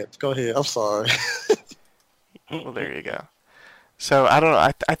shit. Go ahead. I'm sorry. Well, there you go. So, I don't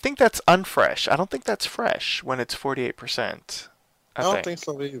know. I think that's unfresh. I don't think that's fresh when it's 48%. I don't think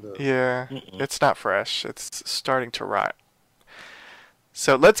so either. Yeah, It's not fresh. It's starting to rot.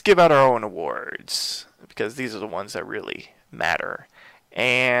 So let's give out our own awards, because these are the ones that really matter.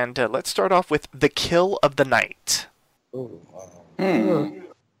 And let's start off with The Kill of the Night. Ooh,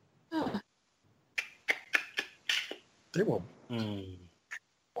 They were.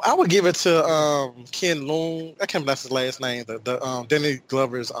 I would give it to Ken Leung. I can't remember his last name. The Danny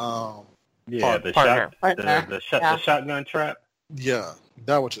Glover's partner. The shotgun trap. Yeah,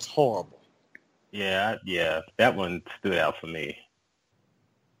 that was just horrible. Yeah, that one stood out for me.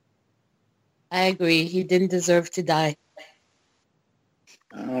 I agree. He didn't deserve to die.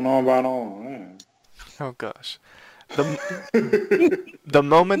 I don't know about all that. Oh gosh, the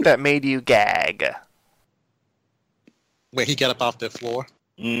moment that made you gag. When he got up off that floor.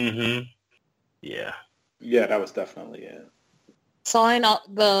 Mm-hmm. Yeah. Yeah, that was definitely it. Sawing off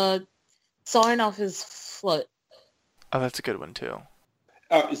his foot. Oh, that's a good one too.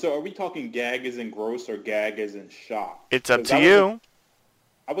 So are we talking gag as in gross or gag as in shock? It's up to you.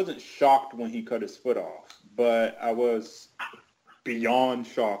 I wasn't shocked when he cut his foot off, but I was beyond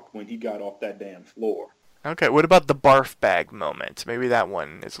shocked when he got off that damn floor. Okay, what about the barf bag moment? Maybe that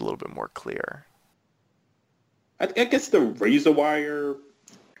one is a little bit more clear. I guess the razor wire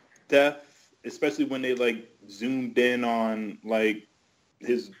death, especially when they like zoomed in on like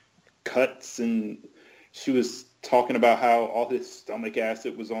his cuts, and she was talking about how all his stomach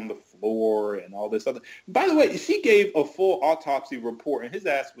acid was on the floor and all this other. By the way, she gave a full autopsy report, and his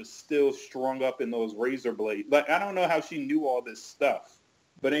ass was still strung up in those razor blades. Like, I don't know how she knew all this stuff,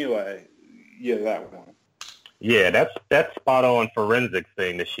 but anyway, yeah, that one. Yeah, that spot on forensics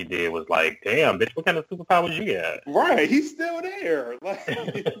thing that she did was like, damn, bitch, what kind of superpowers you got? Right, he's still there. Like,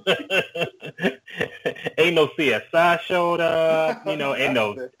 ain't no CSI showed up, ain't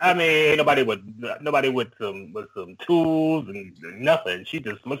nobody with some tools and nothing. She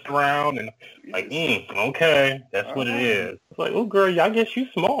just looked around and like, okay, that's what it is. It's like, oh girl, I guess you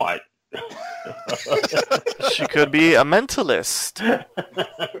smart. She could be a mentalist.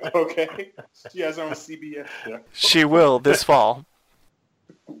 Okay. She has her own CBS show. She will this fall.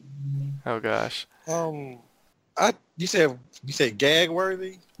 Oh gosh. You said gag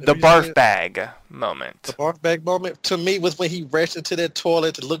worthy? The barf bag moment. The barf bag moment to me was when he rushed into that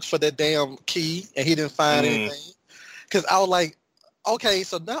toilet to look for that damn key and he didn't find anything. Because I was like, okay,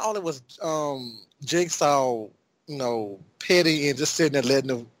 so not only was Jigsaw, petty and just sitting there letting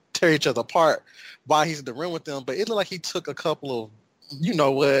them tear each other apart while he's in the room with them, but it looked like he took a couple of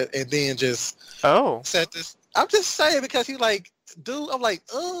and then just set this. I'm just saying because he like, dude, I'm like,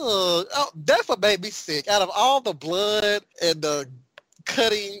 that's what made me sick. Out of all the blood and the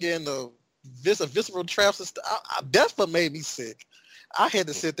cutting and the visceral traps and stuff, that's what made me sick. I had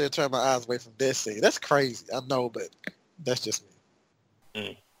to sit there and turn my eyes away from that scene. That's crazy. I know, but that's just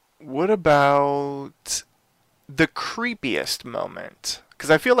me. What about the creepiest moment? Because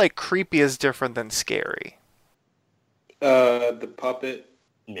I feel like creepy is different than scary. The puppet.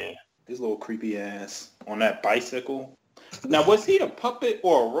 Yeah. His little creepy ass on that bicycle. Now, was he a puppet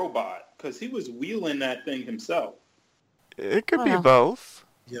or a robot? Because he was wheeling that thing himself. It could be both.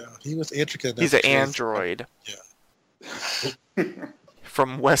 Yeah, he was intricate. He's an android. Yeah.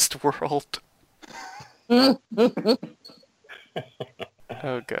 From Westworld. Oh,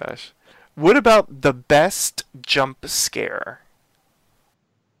 gosh. What about the best jump scare?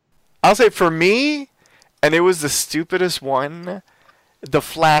 I'll say for me, and it was the stupidest one, the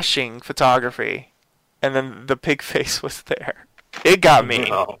flashing photography, and then the pig face was there. It got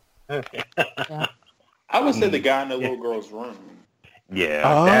me. I would say the guy in the little girl's room.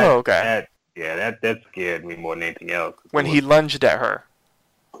 Yeah. Okay. That scared me more than anything else. When he lunged at her.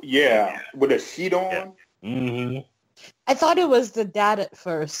 Yeah, with a sheet on. Yeah. Mm-hmm. I thought it was the dad at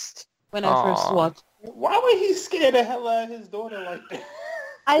first when I first watched it. Why would he scare the hell out of his daughter like that?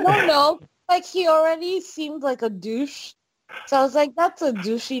 I don't know. Like, he already seemed like a douche. So I was like, that's a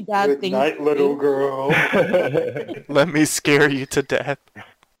douchey dad Good thing. night, little girl. Let me scare you to death.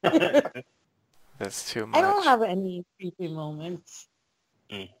 That's too much. I don't have any creepy moments.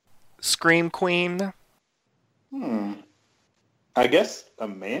 Scream Queen. I guess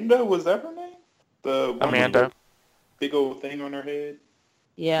Amanda, was that her name? The one Amanda. with the big old thing on her head?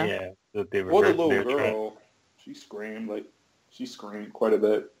 Yeah. Yeah. Or the little girl. She screamed quite a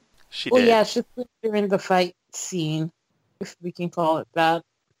bit. She did. did. Yeah, she screamed during the fight scene, if we can call it that.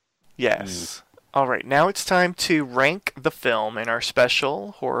 Yes. All right, now it's time to rank the film in our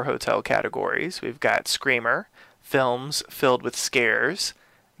special Horror Hotel categories. We've got Screamer, films filled with scares;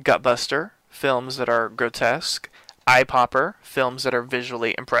 Gutbuster, films that are grotesque; Eye Popper, films that are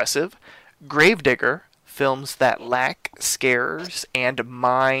visually impressive; Gravedigger, films that lack scares; and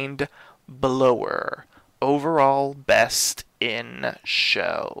Mind Blower, overall best in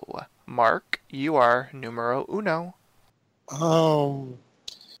show. Mark, you are numero uno.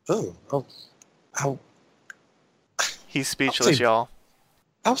 He's speechless, y'all.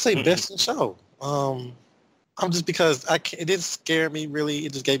 I would say best in show. I'm just because it didn't scare me really.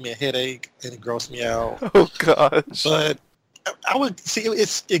 It just gave me a headache and it grossed me out. Oh gosh! But I would see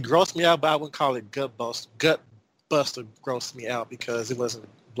it grossed me out, but I wouldn't call it Gutbuster. Gutbuster grossed me out because it wasn't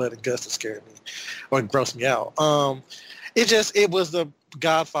blood and guts that scared me or grossed me out. It was the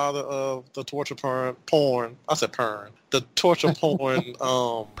godfather of the torture porn. I said porn. The torture porn.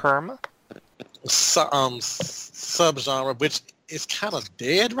 Perm. Subgenre, which is kind of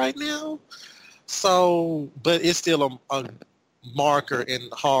dead right now. So, but it's still a marker in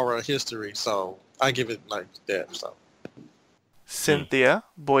horror history. So I give it like that. So. Cynthia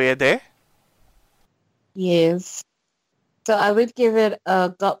Boyede. Yes. So I would give it a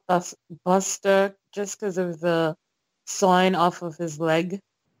Gutbuster just because of the sawing off of his leg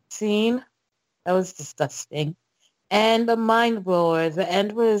scene. That was disgusting. And the Mind Blower. The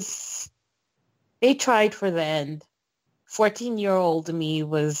end was They tried for the end. 14-year-old me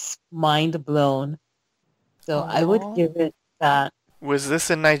was mind blown. So I would give it that. Was this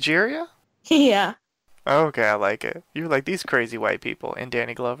in Nigeria? Yeah. Okay, I like it. You're like these crazy white people and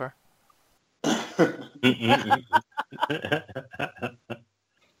Danny Glover.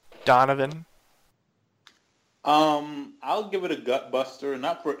 Donovan? I'll give it a gut buster,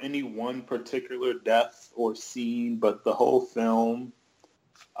 not for any one particular death or scene, but the whole film.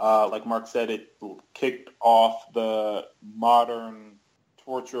 Like Mark said, it kicked off the modern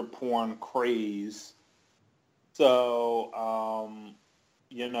torture porn craze. So,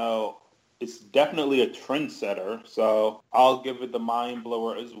 it's definitely a trendsetter. So I'll give it the mind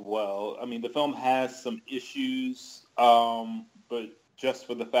blower as well. I mean, the film has some issues, but just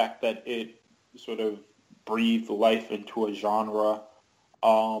for the fact that it sort of breathed life into a genre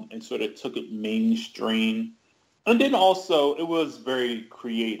and sort of took it mainstream. And then also, it was very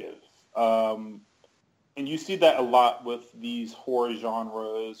creative. And you see that a lot with these horror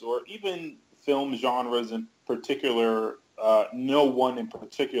genres or even film genres in particular, no one in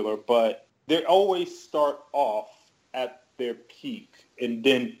particular, but they always start off at their peak and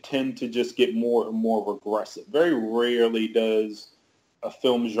then tend to just get more and more regressive. Very rarely does a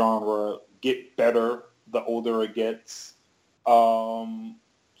film genre get better the older it gets.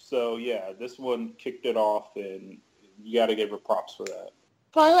 So, yeah, this one kicked it off, and you got to give her props for that.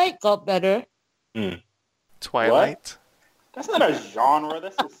 Twilight got better. Twilight? What? That's not a genre.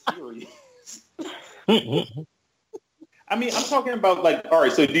 That's a series. I mean, I'm talking about, like, all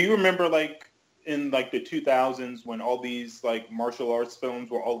right, so do you remember, like, in, like, the 2000s when all these, like, martial arts films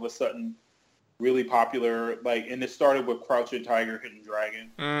were all of a sudden really popular? Like, and it started with Crouching Tiger, Hidden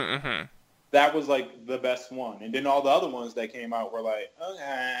Dragon. Mm-hmm. That was, like, the best one. And then all the other ones that came out were like,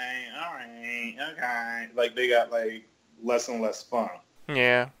 okay, all right, okay. Like, they got, like, less and less fun.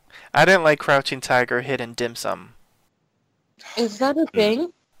 Yeah. I didn't like Crouching Tiger, Hidden Dim Sum. Is that a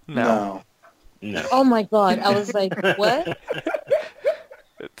thing? No. Oh, my God. I was like, what?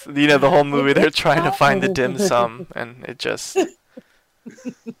 It's, the whole movie, they're trying to find the dim sum, and it just...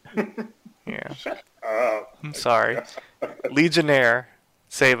 Yeah. I'm sorry. Legionnaire,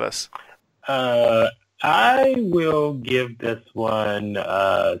 save us. I will give this one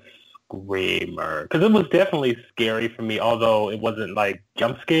a screamer because it was definitely scary for me, although it wasn't like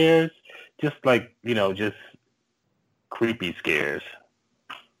jump scares, just like, just creepy scares.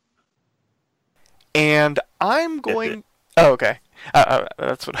 And I'm going... Oh, okay.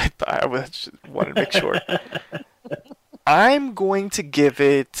 That's what I thought. I just wanted to make sure. I'm going to give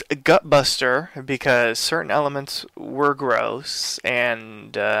it a gut buster because certain elements were gross,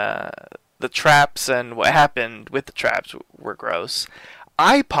 and the traps and what happened with the traps were gross.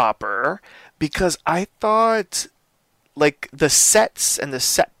 Eye popper because I thought like the sets and the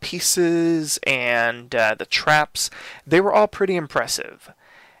set pieces and the traps, they were all pretty impressive.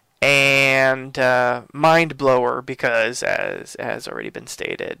 And mind blower because, as has already been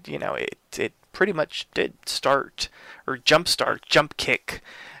stated, it pretty much did start or jump kick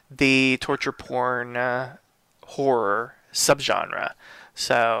the torture porn horror subgenre.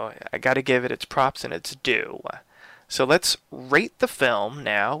 So I got to give it its props and its due. So let's rate the film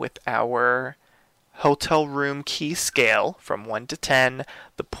now with our hotel room key scale from 1 to 10.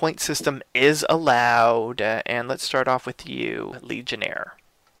 The point system is allowed, and let's start off with you, Legionnaire.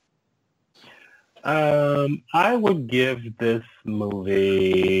 I would give this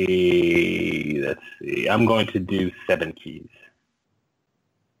movie, let's see, I'm going to do 7 keys.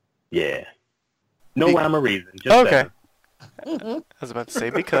 Yeah. No rhyme or reason, just okay. 7. I was about to say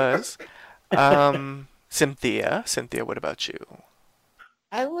because. Cynthia, what about you?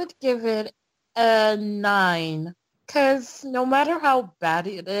 I would give it a 9 because no matter how bad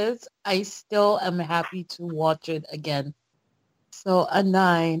it is, I still am happy to watch it again. So a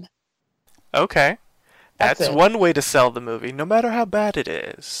 9. Okay. That's one way to sell the movie. No matter how bad it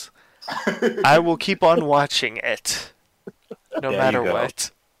is, I will keep on watching it. No matter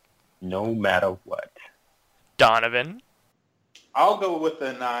what. No matter what. Donovan? I'll go with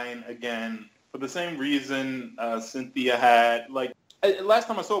a 9 again for the same reason Cynthia had. Like, last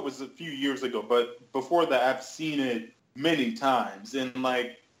time I saw it was a few years ago, but before that I've seen it many times. And,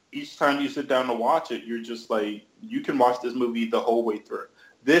 like, each time you sit down to watch it, you're just like, you can watch this movie the whole way through.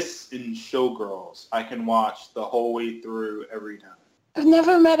 This and Showgirls, I can watch the whole way through every time. I've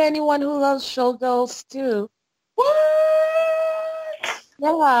never met anyone who loves Showgirls too. What?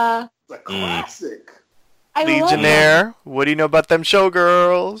 Yeah. It's a classic. Legionnaire, what do you know about them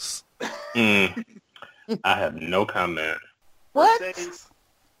Showgirls? I have no comment. What?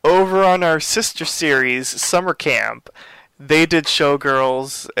 Over on our sister series, Summer Camp, they did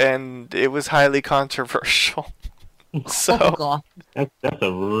Showgirls, and it was highly controversial. So, Oh God. That's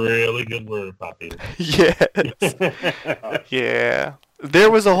a really good word, Poppy. yes. Yeah.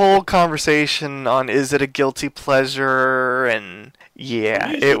 There was a whole conversation on is it a guilty pleasure, and yeah, For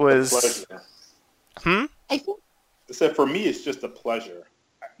me, it's it just a was. pleasure. I think I said for me, it's just a pleasure.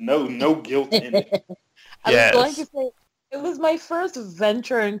 No guilt in it. I Yes. was going to say it was my first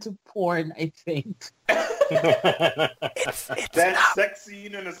venture into porn, I think. It's That not, sex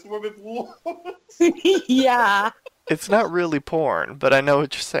scene in a swimming pool. Yeah. it's not really porn, but I know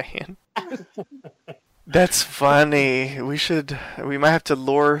what you're saying. That's funny. We might have to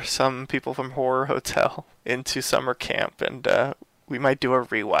lure some people from Horror Hotel into summer camp, and we might do a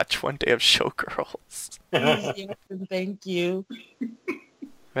rewatch one day of Showgirls. Yes, thank you.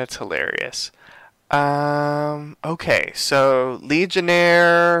 That's hilarious. Okay, so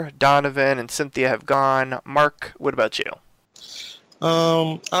Legionnaire, Donovan, and Cynthia have gone. Mark, what about you?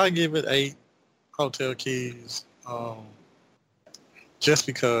 I give it 8 hotel keys. Just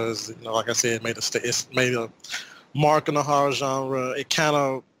because, you know, like I said, it's made a mark in the horror genre. It kind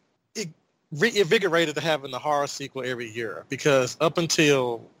of reinvigorated to having the horror sequel every year, because up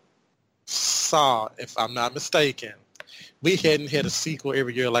until Saw, if I'm not mistaken, we hadn't had a sequel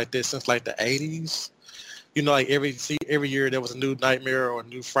every year like this since like the 80s. You know, like every year there was a new Nightmare or a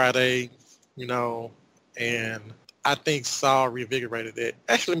new Friday, you know, and I think Saw reinvigorated it.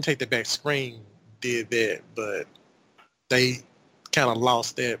 Actually, let me take that back. Scream did that, but they kind of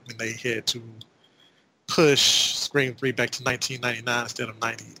lost that when they had to push Scream 3 back to 1999 instead of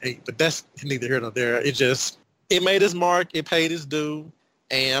 98. But that's neither here nor there. It made its mark. It paid its due,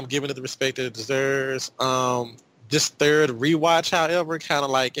 and I'm giving it the respect that it deserves. This third rewatch, however, kind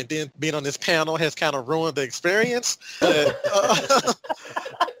of like, and then being on this panel has kind of ruined the experience. But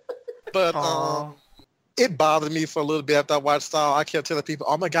Aw. it bothered me for a little bit after I watched Saw. I kept telling people,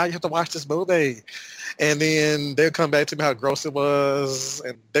 "Oh my God, you have to watch this movie," and then they'll come back to me how gross it was,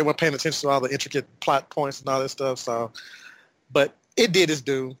 and they weren't paying attention to all the intricate plot points and all that stuff. So, but it did its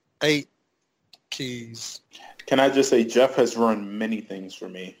due. 8 keys. Can I just say Jeff has ruined many things for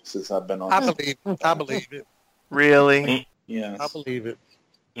me since I've been on. I believe it. Really? Yes. I believe it.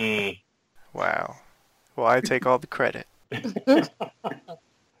 Mm. Wow. Well, I take all the credit.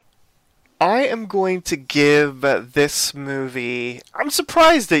 I am going to give this movie... I'm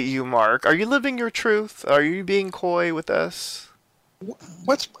surprised at you, Mark. Are you living your truth? Are you being coy with us?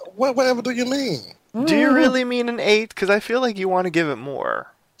 Whatever do you mean? Do you really mean an 8? Because I feel like you want to give it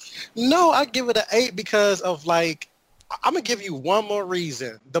more. No, I give it an 8 because of, like, I'm going to give you one more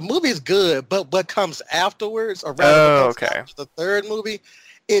reason. The movie is good, but what comes afterwards, or rather what comes after the third movie,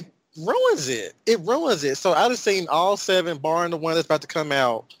 it ruins it. It ruins it. So I've seen all 7, barring the one that's about to come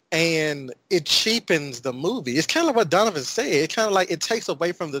out, and it cheapens the movie. It's kind of what Donovan said. It kind of like, it takes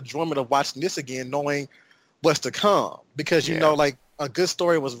away from the enjoyment of watching this again, knowing what's to come. Because, you know, like, a good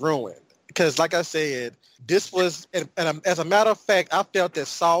story was ruined. Because, like I said, this was, and as a matter of fact, I felt that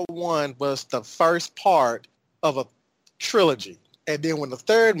Saw 1 was the first part of a trilogy. And then when the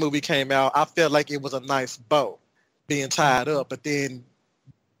third movie came out, I felt like it was a nice bow being tied up. But then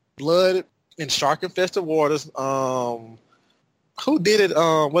Blood in Shark-Infested Waters, who did it?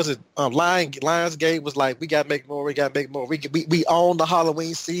 Was it Lionsgate was like, we got to make more, we got to make more. We own the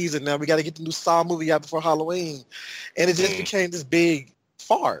Halloween season now. We got to get the new Saw movie out before Halloween. And it just became this big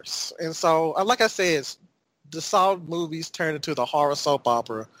farce. And so, like I said, the Saw movies turned into the horror soap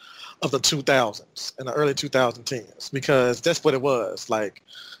opera of the 2000s and the early 2010s, because that's what it was. Like,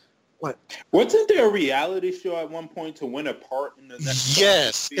 what? Wasn't there a reality show at one point to win a part in the next?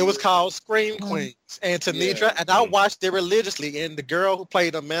 Yes, it was called Scream Queens. And Tanidra, and I watched it religiously, and the girl who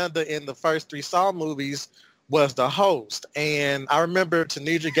played Amanda in the first 3 Saw movies was the host. And I remember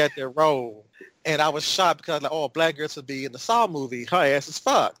Tanidra got their role, and I was shocked because, like, oh, a black girl to be in the Saw movie, her ass is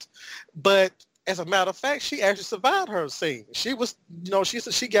fucked. But as a matter of fact, she actually survived her scene. She was, you know,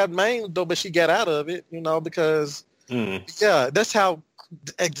 she got maimed though, but she got out of it, you know, because that's how.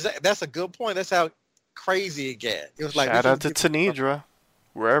 That's a good point. That's how crazy it got. It was like, shout out to Tanidra,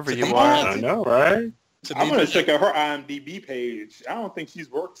 wherever you are. I know, right? I'm gonna check out her IMDb page. I don't think she's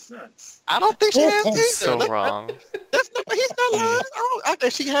worked since. I don't think she has either. So wrong. He's not lying. I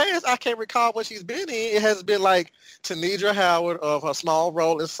think she has. I can't recall what she's been in. It has been like Tanidra Howard of her small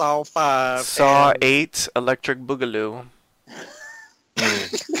role in Saw 5. Saw 8, Electric Boogaloo.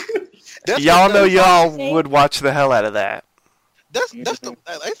 Y'all know y'all would watch the hell out of that. That's the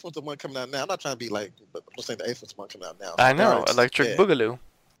 8th one's the one coming out now. I'm not trying to be like, but I'm saying the 8th one's the one coming out now. I know, Electric Boogaloo.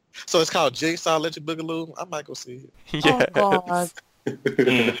 So it's called Jigsaw Electric Boogaloo. I might go see it. Yeah. Oh God.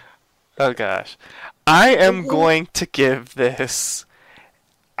 Oh gosh. I am going to give this.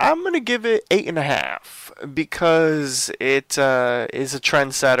 I'm going to give it 8.5 because it is a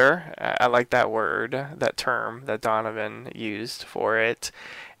trendsetter. I like that word, that term that Donovan used for it.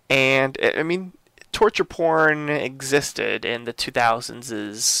 And I mean, torture porn existed in the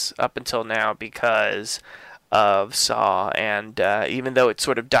 2000s up until now because of Saw, and even though it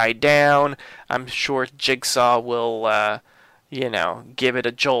sort of died down, I'm sure Jigsaw will, give it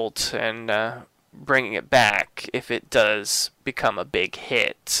a jolt and bring it back if it does become a big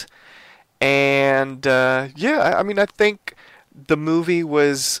hit. And I mean, I think the movie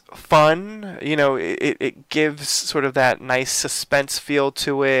was fun. It gives sort of that nice suspense feel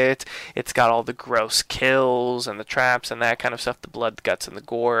to it. It's got all the gross kills and the traps and that kind of stuff, the blood, the guts, and the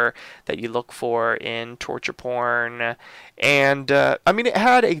gore that you look for in torture porn. And, I mean, it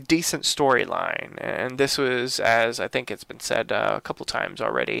had a decent storyline. And this was, as I think it's been said a couple times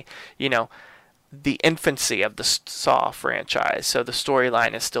already, the infancy of the Saw franchise, so the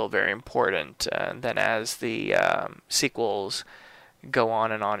storyline is still very important. And then as the sequels go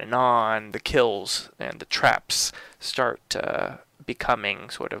on and on and on, the kills and the traps start becoming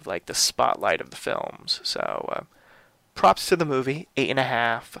sort of like the spotlight of the films. So props to the movie,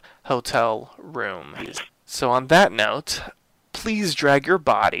 8.5 hotel room. So on that note, please drag your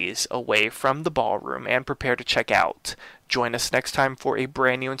bodies away from the ballroom and prepare to check out. Join us next time for a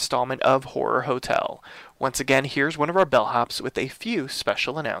brand new installment of Horror Hotel. Once again, here's one of our bellhops with a few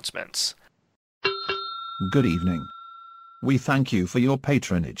special announcements. Good evening. We thank you for your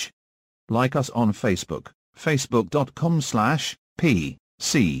patronage. Like us on Facebook,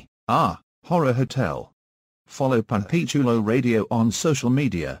 facebook.com/PCR Horror Hotel. Follow Panpichulo Radio on social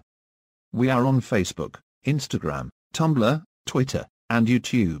media. We are on Facebook, Instagram, Tumblr, Twitter, and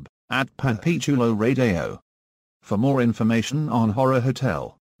YouTube, at Panpichulo Radio. For more information on Horror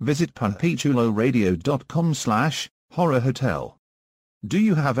Hotel, visit panpichuloradio.com/Horror Hotel. Do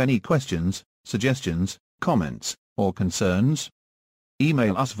you have any questions, suggestions, comments, or concerns?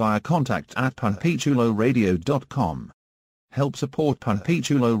 Email us via contact@panpichuloradio.com. Help support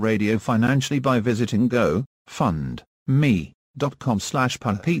Panpichulo Radio financially by visiting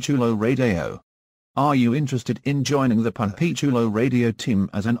gofundme.com/panpichuloradio. Are you interested in joining the Panpichulo Radio team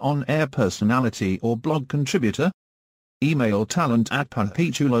as an on-air personality or blog contributor? Email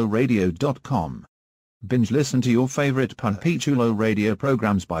talent@panpichuloradio.com. Binge listen to your favorite Panpichulo Radio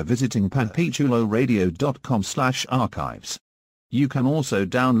programs by visiting panpichuloradio.com/archives. You can also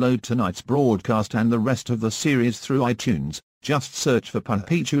download tonight's broadcast and the rest of the series through iTunes. Just search for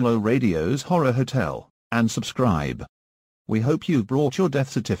Panpichulo Radio's Horror Hotel and subscribe. We hope you've brought your death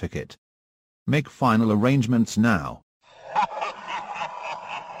certificate. Make final arrangements now.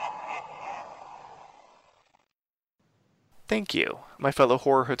 Thank you. My fellow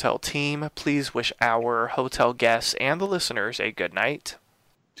Horror Hotel team, please wish our hotel guests and the listeners a good night.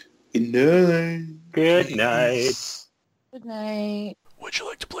 Good night. Good night. Good night. Would you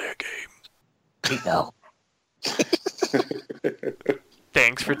like to play a game? No.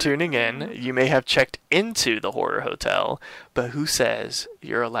 Thanks for tuning in. You may have checked into the Horror Hotel, but who says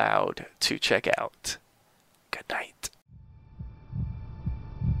you're allowed to check out? Good night.